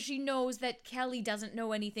guilty because she knows that Kelly doesn't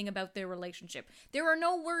know anything about their relationship. There are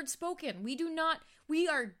no words spoken. We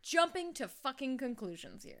are jumping to fucking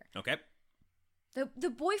conclusions here. Okay. The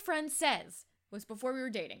boyfriend says, was before we were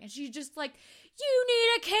dating, and she's just like, you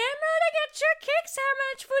need a camera to get your kicks? How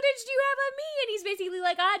much footage do you have of me? And he's basically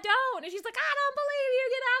like, I don't. And she's like, I don't believe you,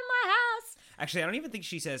 get out of my house. Actually, I don't even think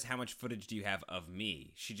she says, how much footage do you have of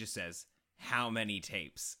me? She just says, how many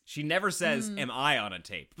tapes? She never says, am I on a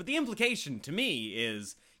tape? But the implication to me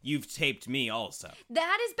is, you've taped me also.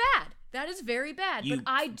 That is bad. That is very bad. You but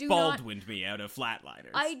I do Baldwined me out of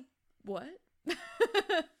Flatliners. What?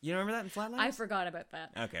 You remember that in Flatliners? I forgot about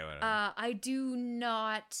that. Okay, whatever. I do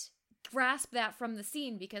not grasp that from the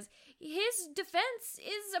scene because his defense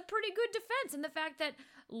is a pretty good defense. And the fact that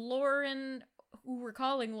Lauren, who we're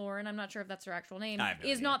calling Lauren, I'm not sure if that's her actual name,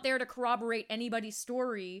 is not there to corroborate anybody's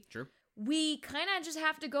story. True. We kind of just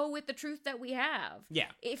have to go with the truth that we have. Yeah.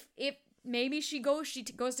 If maybe she goes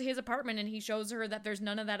to his apartment and he shows her that there's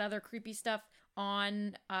none of that other creepy stuff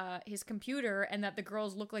on his computer and that the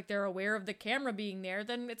girls look like they're aware of the camera being there,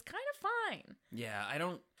 then it's kind of fine. Yeah, I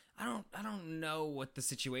don't know what the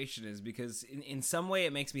situation is because in some way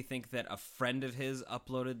it makes me think that a friend of his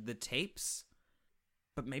uploaded the tapes,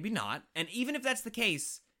 but maybe not. And even if that's the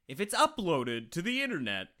case, if it's uploaded to the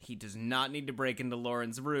internet, he does not need to break into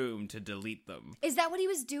Lauren's room to delete them. Is that what he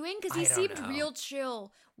was doing? Because he seemed know. real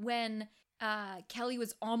chill when Kelly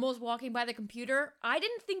was almost walking by the computer. I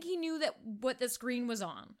didn't think he knew that what the screen was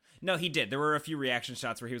on. No, he did. There were a few reaction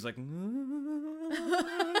shots where he was like,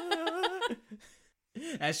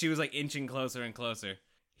 as she was like inching closer and closer.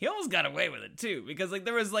 He almost got away with it too, because like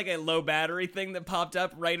there was like a low battery thing that popped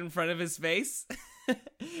up right in front of his face.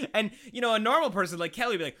 And, you know, a normal person like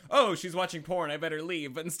Kelly would be like, oh, she's watching porn, I better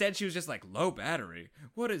leave. But instead she was just like, low battery?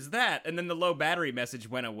 What is that? And then the low battery message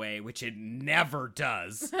went away, which it never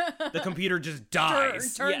does. The computer just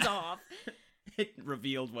dies. Turns off. It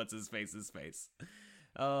revealed what's his face's face.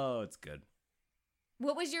 Oh, it's good.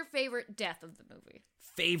 What was your favorite death of the movie?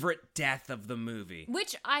 Favorite death of the movie?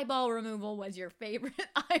 Which eyeball removal was your favorite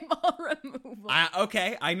eyeball removal?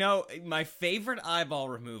 Okay, I know. My favorite eyeball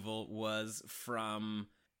removal was from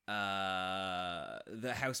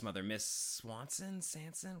the house mother, Miss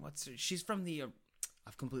Sanson? She's from the...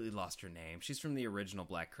 I've completely lost her name. She's from the original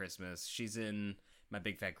Black Christmas. She's in My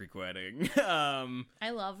Big Fat Greek Wedding. I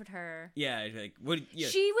loved her. Yeah, like what? Yeah.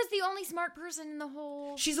 She was the only smart person in the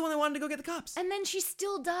whole. She's the one that wanted to go get the cops, and then she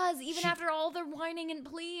still does, even after all their whining and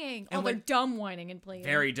pleading. All their dumb whining and pleading.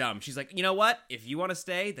 Very dumb. She's like, you know what? If you want to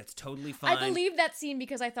stay, that's totally fine. I believe that scene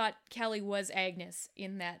because I thought Kelly was Agnes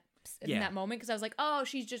in that moment because I was like, oh,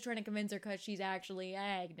 she's just trying to convince her because she's actually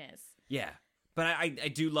Agnes. Yeah. But I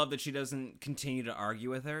do love that she doesn't continue to argue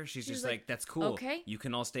with her. She's just like, that's cool. Okay. You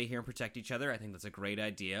can all stay here and protect each other. I think that's a great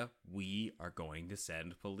idea. We are going to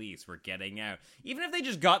send police. We're getting out. Even if they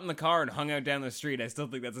just got in the car and hung out down the street, I still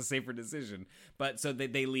think that's a safer decision. But so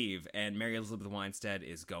they leave, and Mary Elizabeth Winstead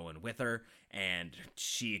is going with her, and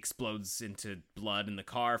she explodes into blood in the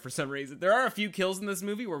car for some reason. There are a few kills in this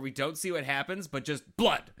movie where we don't see what happens, but just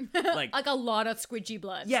blood. Like a lot of squidgy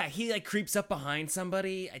blood. Yeah, he like creeps up behind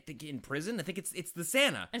somebody, I think in prison. I think it's the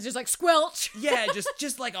Santa. And it's just like squelch. Yeah,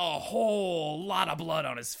 just like a whole lot of blood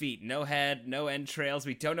on his feet. No head, no entrails.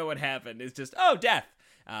 We don't know what happened. It's just, oh, death.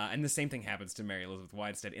 And the same thing happens to Mary Elizabeth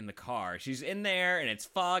Winstead in the car. She's in there and it's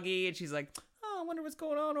foggy and she's like, oh, I wonder what's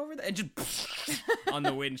going on over there. And just on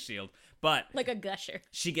the windshield. But like a gusher.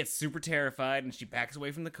 She gets super terrified and she backs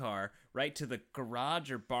away from the car right to the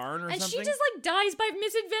garage or barn or something. And she just like dies by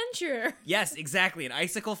misadventure. Yes, exactly. An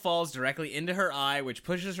icicle falls directly into her eye, which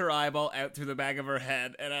pushes her eyeball out through the back of her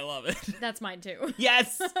head, and I love it. That's mine too.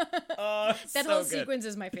 Yes. Oh, that so whole good. sequence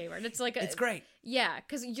is my favorite. It's like it's great. Yeah,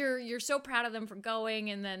 because you're so proud of them for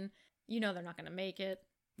going, and then you know they're not going to make it.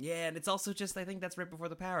 Yeah, and it's also just, I think that's right before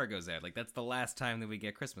the power goes out. Like, that's the last time that we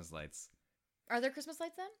get Christmas lights. Are there Christmas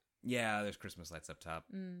lights then? Yeah, there's Christmas lights up top.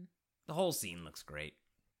 The whole scene looks great.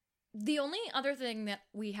 The only other thing that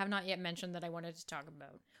we have not yet mentioned that I wanted to talk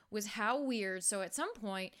about was how weird. So at some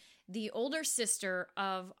point, the older sister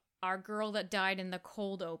of our girl that died in the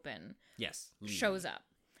cold open shows up.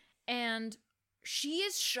 And she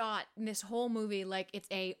is shot in this whole movie like it's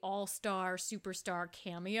a all-star, superstar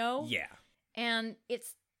cameo. Yeah. And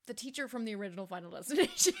it's the teacher from the original Final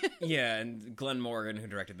Destination. Yeah, and Glenn Morgan, who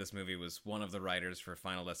directed this movie, was one of the writers for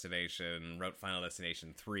Final Destination, wrote Final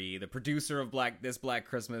Destination 3. The producer of This Black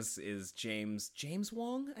Christmas is James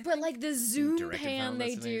Wong, I think? But like the zoom pan Final they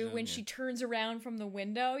do Destination, when she turns around from the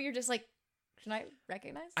window, you're just like, can I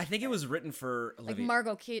recognize? I think it was written for Olivia. Like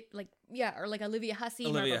Margot Kidd, or like Olivia Hussey.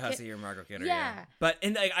 Olivia Hussey or Margot Kidder, yeah. But,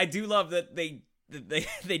 and I do love that they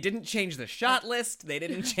didn't change the shot list, they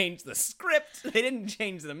didn't change the script, they didn't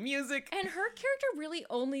change the music. And her character really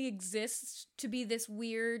only exists to be this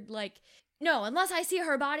weird, like, no, unless I see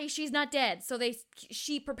her body, she's not dead. So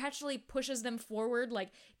she perpetually pushes them forward, like,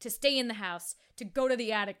 to stay in the house, to go to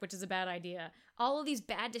the attic, which is a bad idea. All of these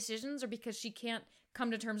bad decisions are because she can't come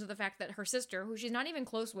to terms with the fact that her sister, who she's not even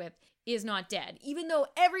close with, is not dead. Even though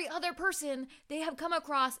every other person they have come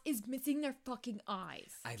across is missing their fucking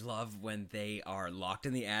eyes. I love when they are locked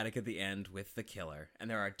in the attic at the end with the killer, and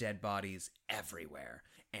there are dead bodies everywhere,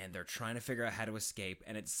 and they're trying to figure out how to escape,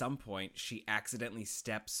 and at some point, she accidentally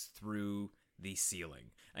steps through the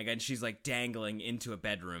ceiling. Again, she's like dangling into a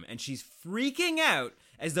bedroom, and she's freaking out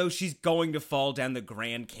as though she's going to fall down the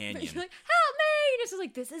Grand Canyon. She's like, help me! And it's just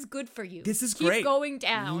like, this is good for you. This is Keep great. Going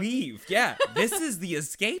down. Leave. Yeah. This is the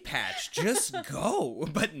escape hatch. Just go.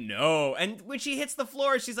 But no. And when she hits the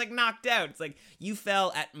floor, she's like knocked out. It's like, you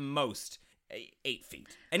fell at most 8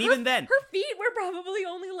 feet. And even then, her feet were probably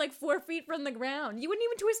only like 4 feet from the ground. You wouldn't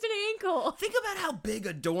even twist an ankle. Think about how big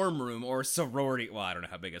a dorm room or sorority, well, I don't know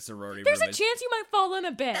how big a sorority There's room a is. chance you might fall on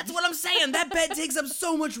a bed. That's what I'm saying. That bed takes up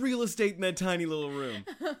so much real estate in that tiny little room.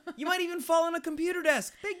 You might even fall on a computer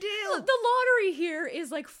desk. Big deal. The lottery here is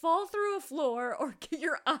like fall through a floor or get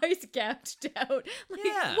your eyes gouged out. Like,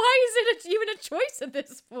 Yeah. why is it even a choice at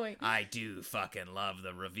this point? I do fucking love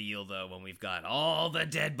the reveal, though, when we've got all the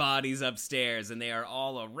dead bodies upstairs and they are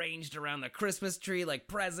all arranged around the Christmas tree like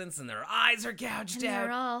presents and their eyes are gouged And out.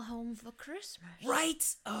 they're all home for Christmas. Right?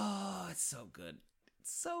 Oh, it's so good.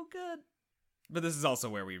 It's so good. But this is also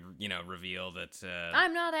where we, reveal that...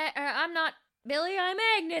 I'm not Billy, I'm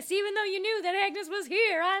Agnes. Even though you knew that Agnes was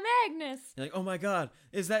here, I'm Agnes. You're like, oh my god,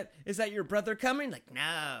 is that your brother coming? Like,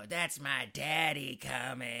 no, that's my daddy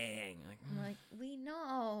coming. I'm like, we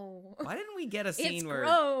know. Why didn't we get a scene it's where...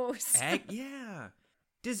 gross. Yeah.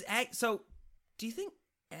 So, do you think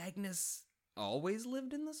Agnes always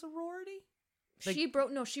lived in the sorority? Like,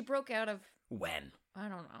 she broke out of... When? I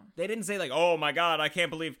don't know. They didn't say like, oh my god, I can't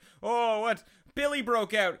believe, what? Billy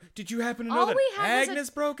broke out. Did you happen to know that Agnes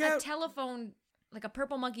broke out? A telephone, like a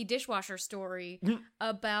Purple Monkey dishwasher story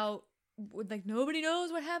about, like, nobody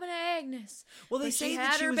knows what happened to Agnes. Well, they but say she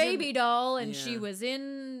that had she her was baby doll and she was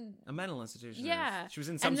in... a mental institution. Yeah. She was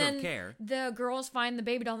in some sort of care. The girls find the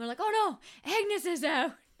baby doll and they're like, oh no, Agnes is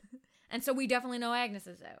out. And so we definitely know Agnes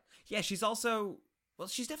is out. Yeah, she's also... Well,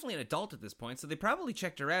 she's definitely an adult at this point, so they probably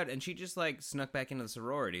checked her out, and she just, like, snuck back into the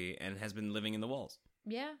sorority and has been living in the walls.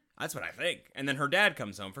 Yeah. That's what I think. And then her dad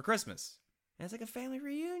comes home for Christmas. And it's like a family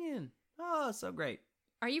reunion. Oh, so great.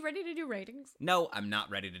 Are you ready to do ratings? No, I'm not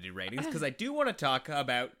ready to do ratings, because I do want to talk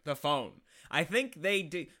about the phone. I think they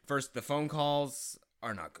do... First, the phone calls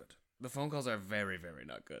are not good. The phone calls are very, very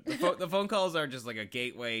not good. The phone calls are just like a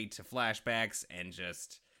gateway to flashbacks and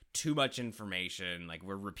just too much information. Like,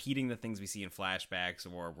 we're repeating the things we see in flashbacks,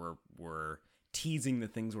 or we're teasing the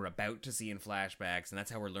things we're about to see in flashbacks, and that's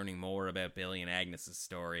how we're learning more about Billy and Agnes's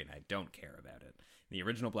story, and I don't care about it. The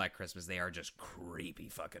original Black Christmas, they are just creepy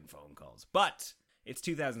fucking phone calls. But it's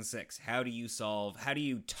 2006. How do you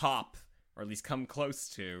top, or at least come close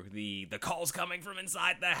to, the calls coming from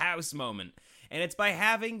inside the house moment? And it's by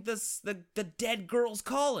having the dead girls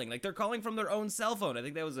calling. Like, they're calling from their own cell phone. I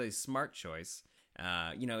think that was a smart choice.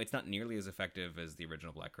 It's not nearly as effective as the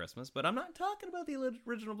original Black Christmas, but I'm not talking about the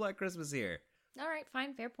original Black Christmas here. All right,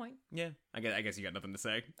 fine, fair point. Yeah, I guess you got nothing to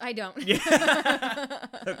say. I don't. Yeah.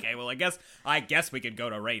 Okay, well, I guess we could go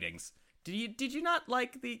to ratings. Did you not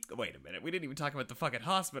like the... Wait a minute, we didn't even talk about the fucking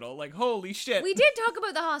hospital. Like, holy shit. We did talk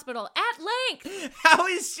about the hospital at length. How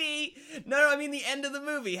is she... No, I mean the end of the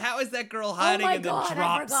movie. How is that girl hiding in the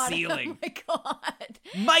drop ceiling? Oh my god.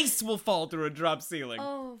 Mice will fall through a drop ceiling.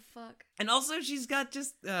 Oh, fuck. And also she's got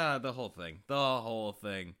just the whole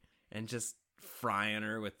thing. And just frying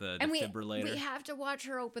her with the defibrillator. We have to watch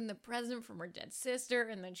her open the present from her dead sister,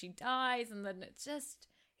 and then she dies, and then it's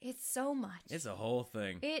so much. It's a whole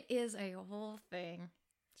thing. It is a whole thing.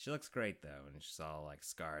 She looks great though, and she's all like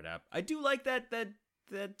scarred up. I do like that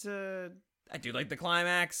I do like the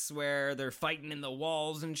climax where they're fighting in the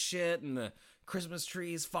walls and shit, and the Christmas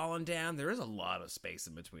trees falling down. There is a lot of space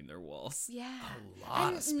in between their walls. Yeah. A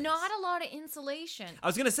lot of space. Not a lot of insulation. I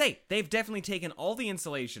was going to say, they've definitely taken all the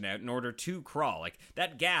insulation out in order to crawl. Like,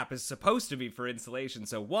 that gap is supposed to be for insulation.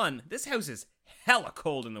 So, one, this house is hella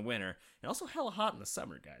cold in the winter, and also hella hot in the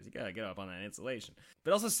summer, guys. You gotta get up on that insulation.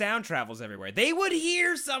 But also, sound travels everywhere. They would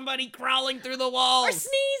hear somebody crawling through the walls. Or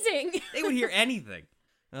sneezing. They would hear anything.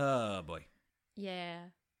 Oh, boy. Yeah.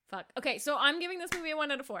 Fuck. Okay, so I'm giving this movie a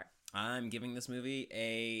 1 out of 4. I'm giving this movie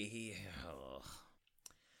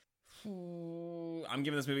I'm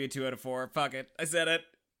giving this movie a 2 out of 4. Fuck it. I said it.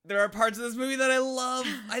 There are parts of this movie that I love.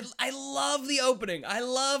 I love the opening. I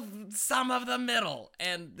love some of the middle.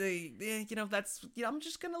 And I'm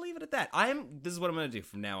just going to leave it at that. This is what I'm going to do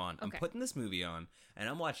from now on. Okay. I'm putting this movie on, and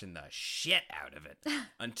I'm watching the shit out of it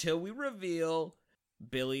until we reveal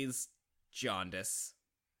Billy's jaundice.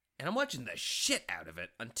 And I'm watching the shit out of it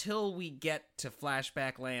until we get to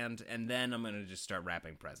flashback land, and then I'm going to just start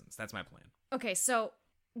wrapping presents. That's my plan. Okay, so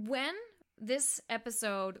when this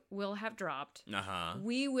episode will have dropped,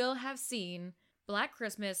 we will have seen Black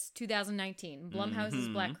Christmas 2019, Blumhouse's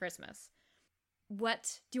Black Christmas.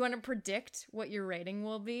 What, do you want to predict what your rating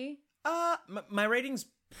will be? My rating's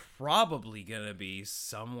probably going to be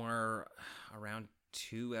somewhere around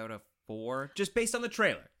 2 out of 4, just based on the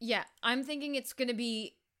trailer. Yeah, I'm thinking it's going to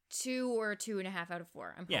be 2 or 2.5 out of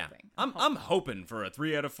 4. I'm hoping. I'm hoping for a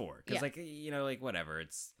 3 out of 4 because, whatever.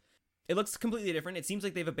 It looks completely different. It seems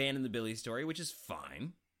like they've abandoned the Billy story, which is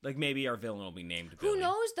fine. Like, maybe our villain will be named Billy. Who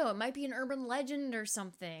knows, though? It might be an urban legend or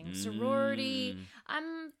something. Sorority.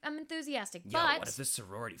 I'm enthusiastic. Yo, but what if this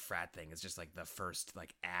sorority frat thing is just like the first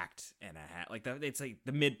act and a half? Like it's like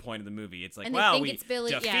the midpoint of the movie. It's like, we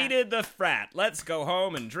defeated the frat. Let's go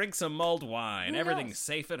home and drink some mulled wine. Everything's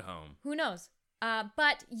safe at home. Who knows?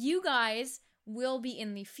 But you guys will be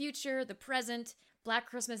in the future, the present. Black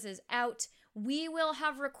Christmas is out. We will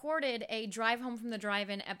have recorded a Drive Home from the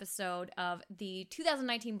Drive-In episode of the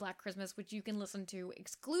 2019 Black Christmas, which you can listen to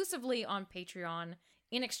exclusively on Patreon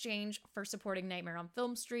in exchange for supporting Nightmare on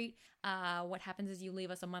Film Street. What happens is you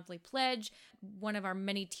leave us a monthly pledge, one of our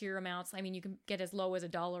many tier amounts. I mean, you can get as low as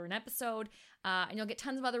 $1 an episode, and you'll get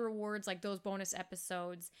tons of other rewards like those bonus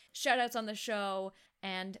episodes, shout-outs on the show,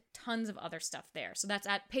 and tons of other stuff there. So that's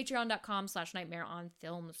at patreon.com/Nightmare on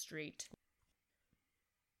Film Street.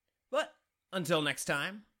 But until next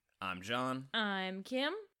time, I'm John. I'm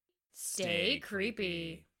Kim. Stay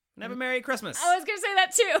creepy. And have a Merry Christmas. I was going to say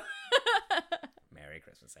that too. Merry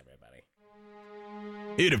Christmas, everybody.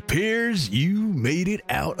 It appears you made it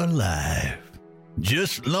out alive.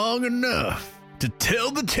 Just long enough to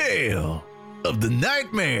tell the tale of the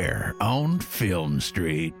Nightmare on Film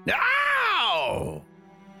Street. Ow!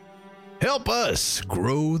 Help us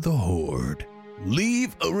grow the horde.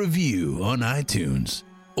 Leave a review on iTunes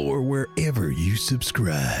or wherever you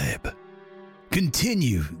subscribe.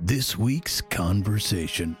 Continue this week's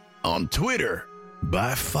conversation on Twitter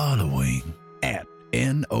by following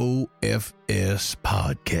 @NOFS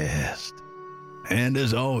Podcast. And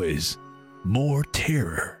as always, more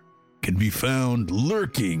terror can be found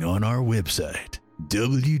lurking on our website,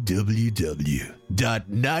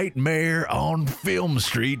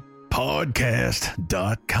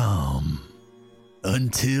 www.nightmareonfilmstreetpodcast.com.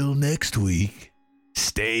 Until next week,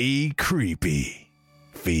 stay creepy.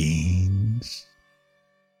 fiends.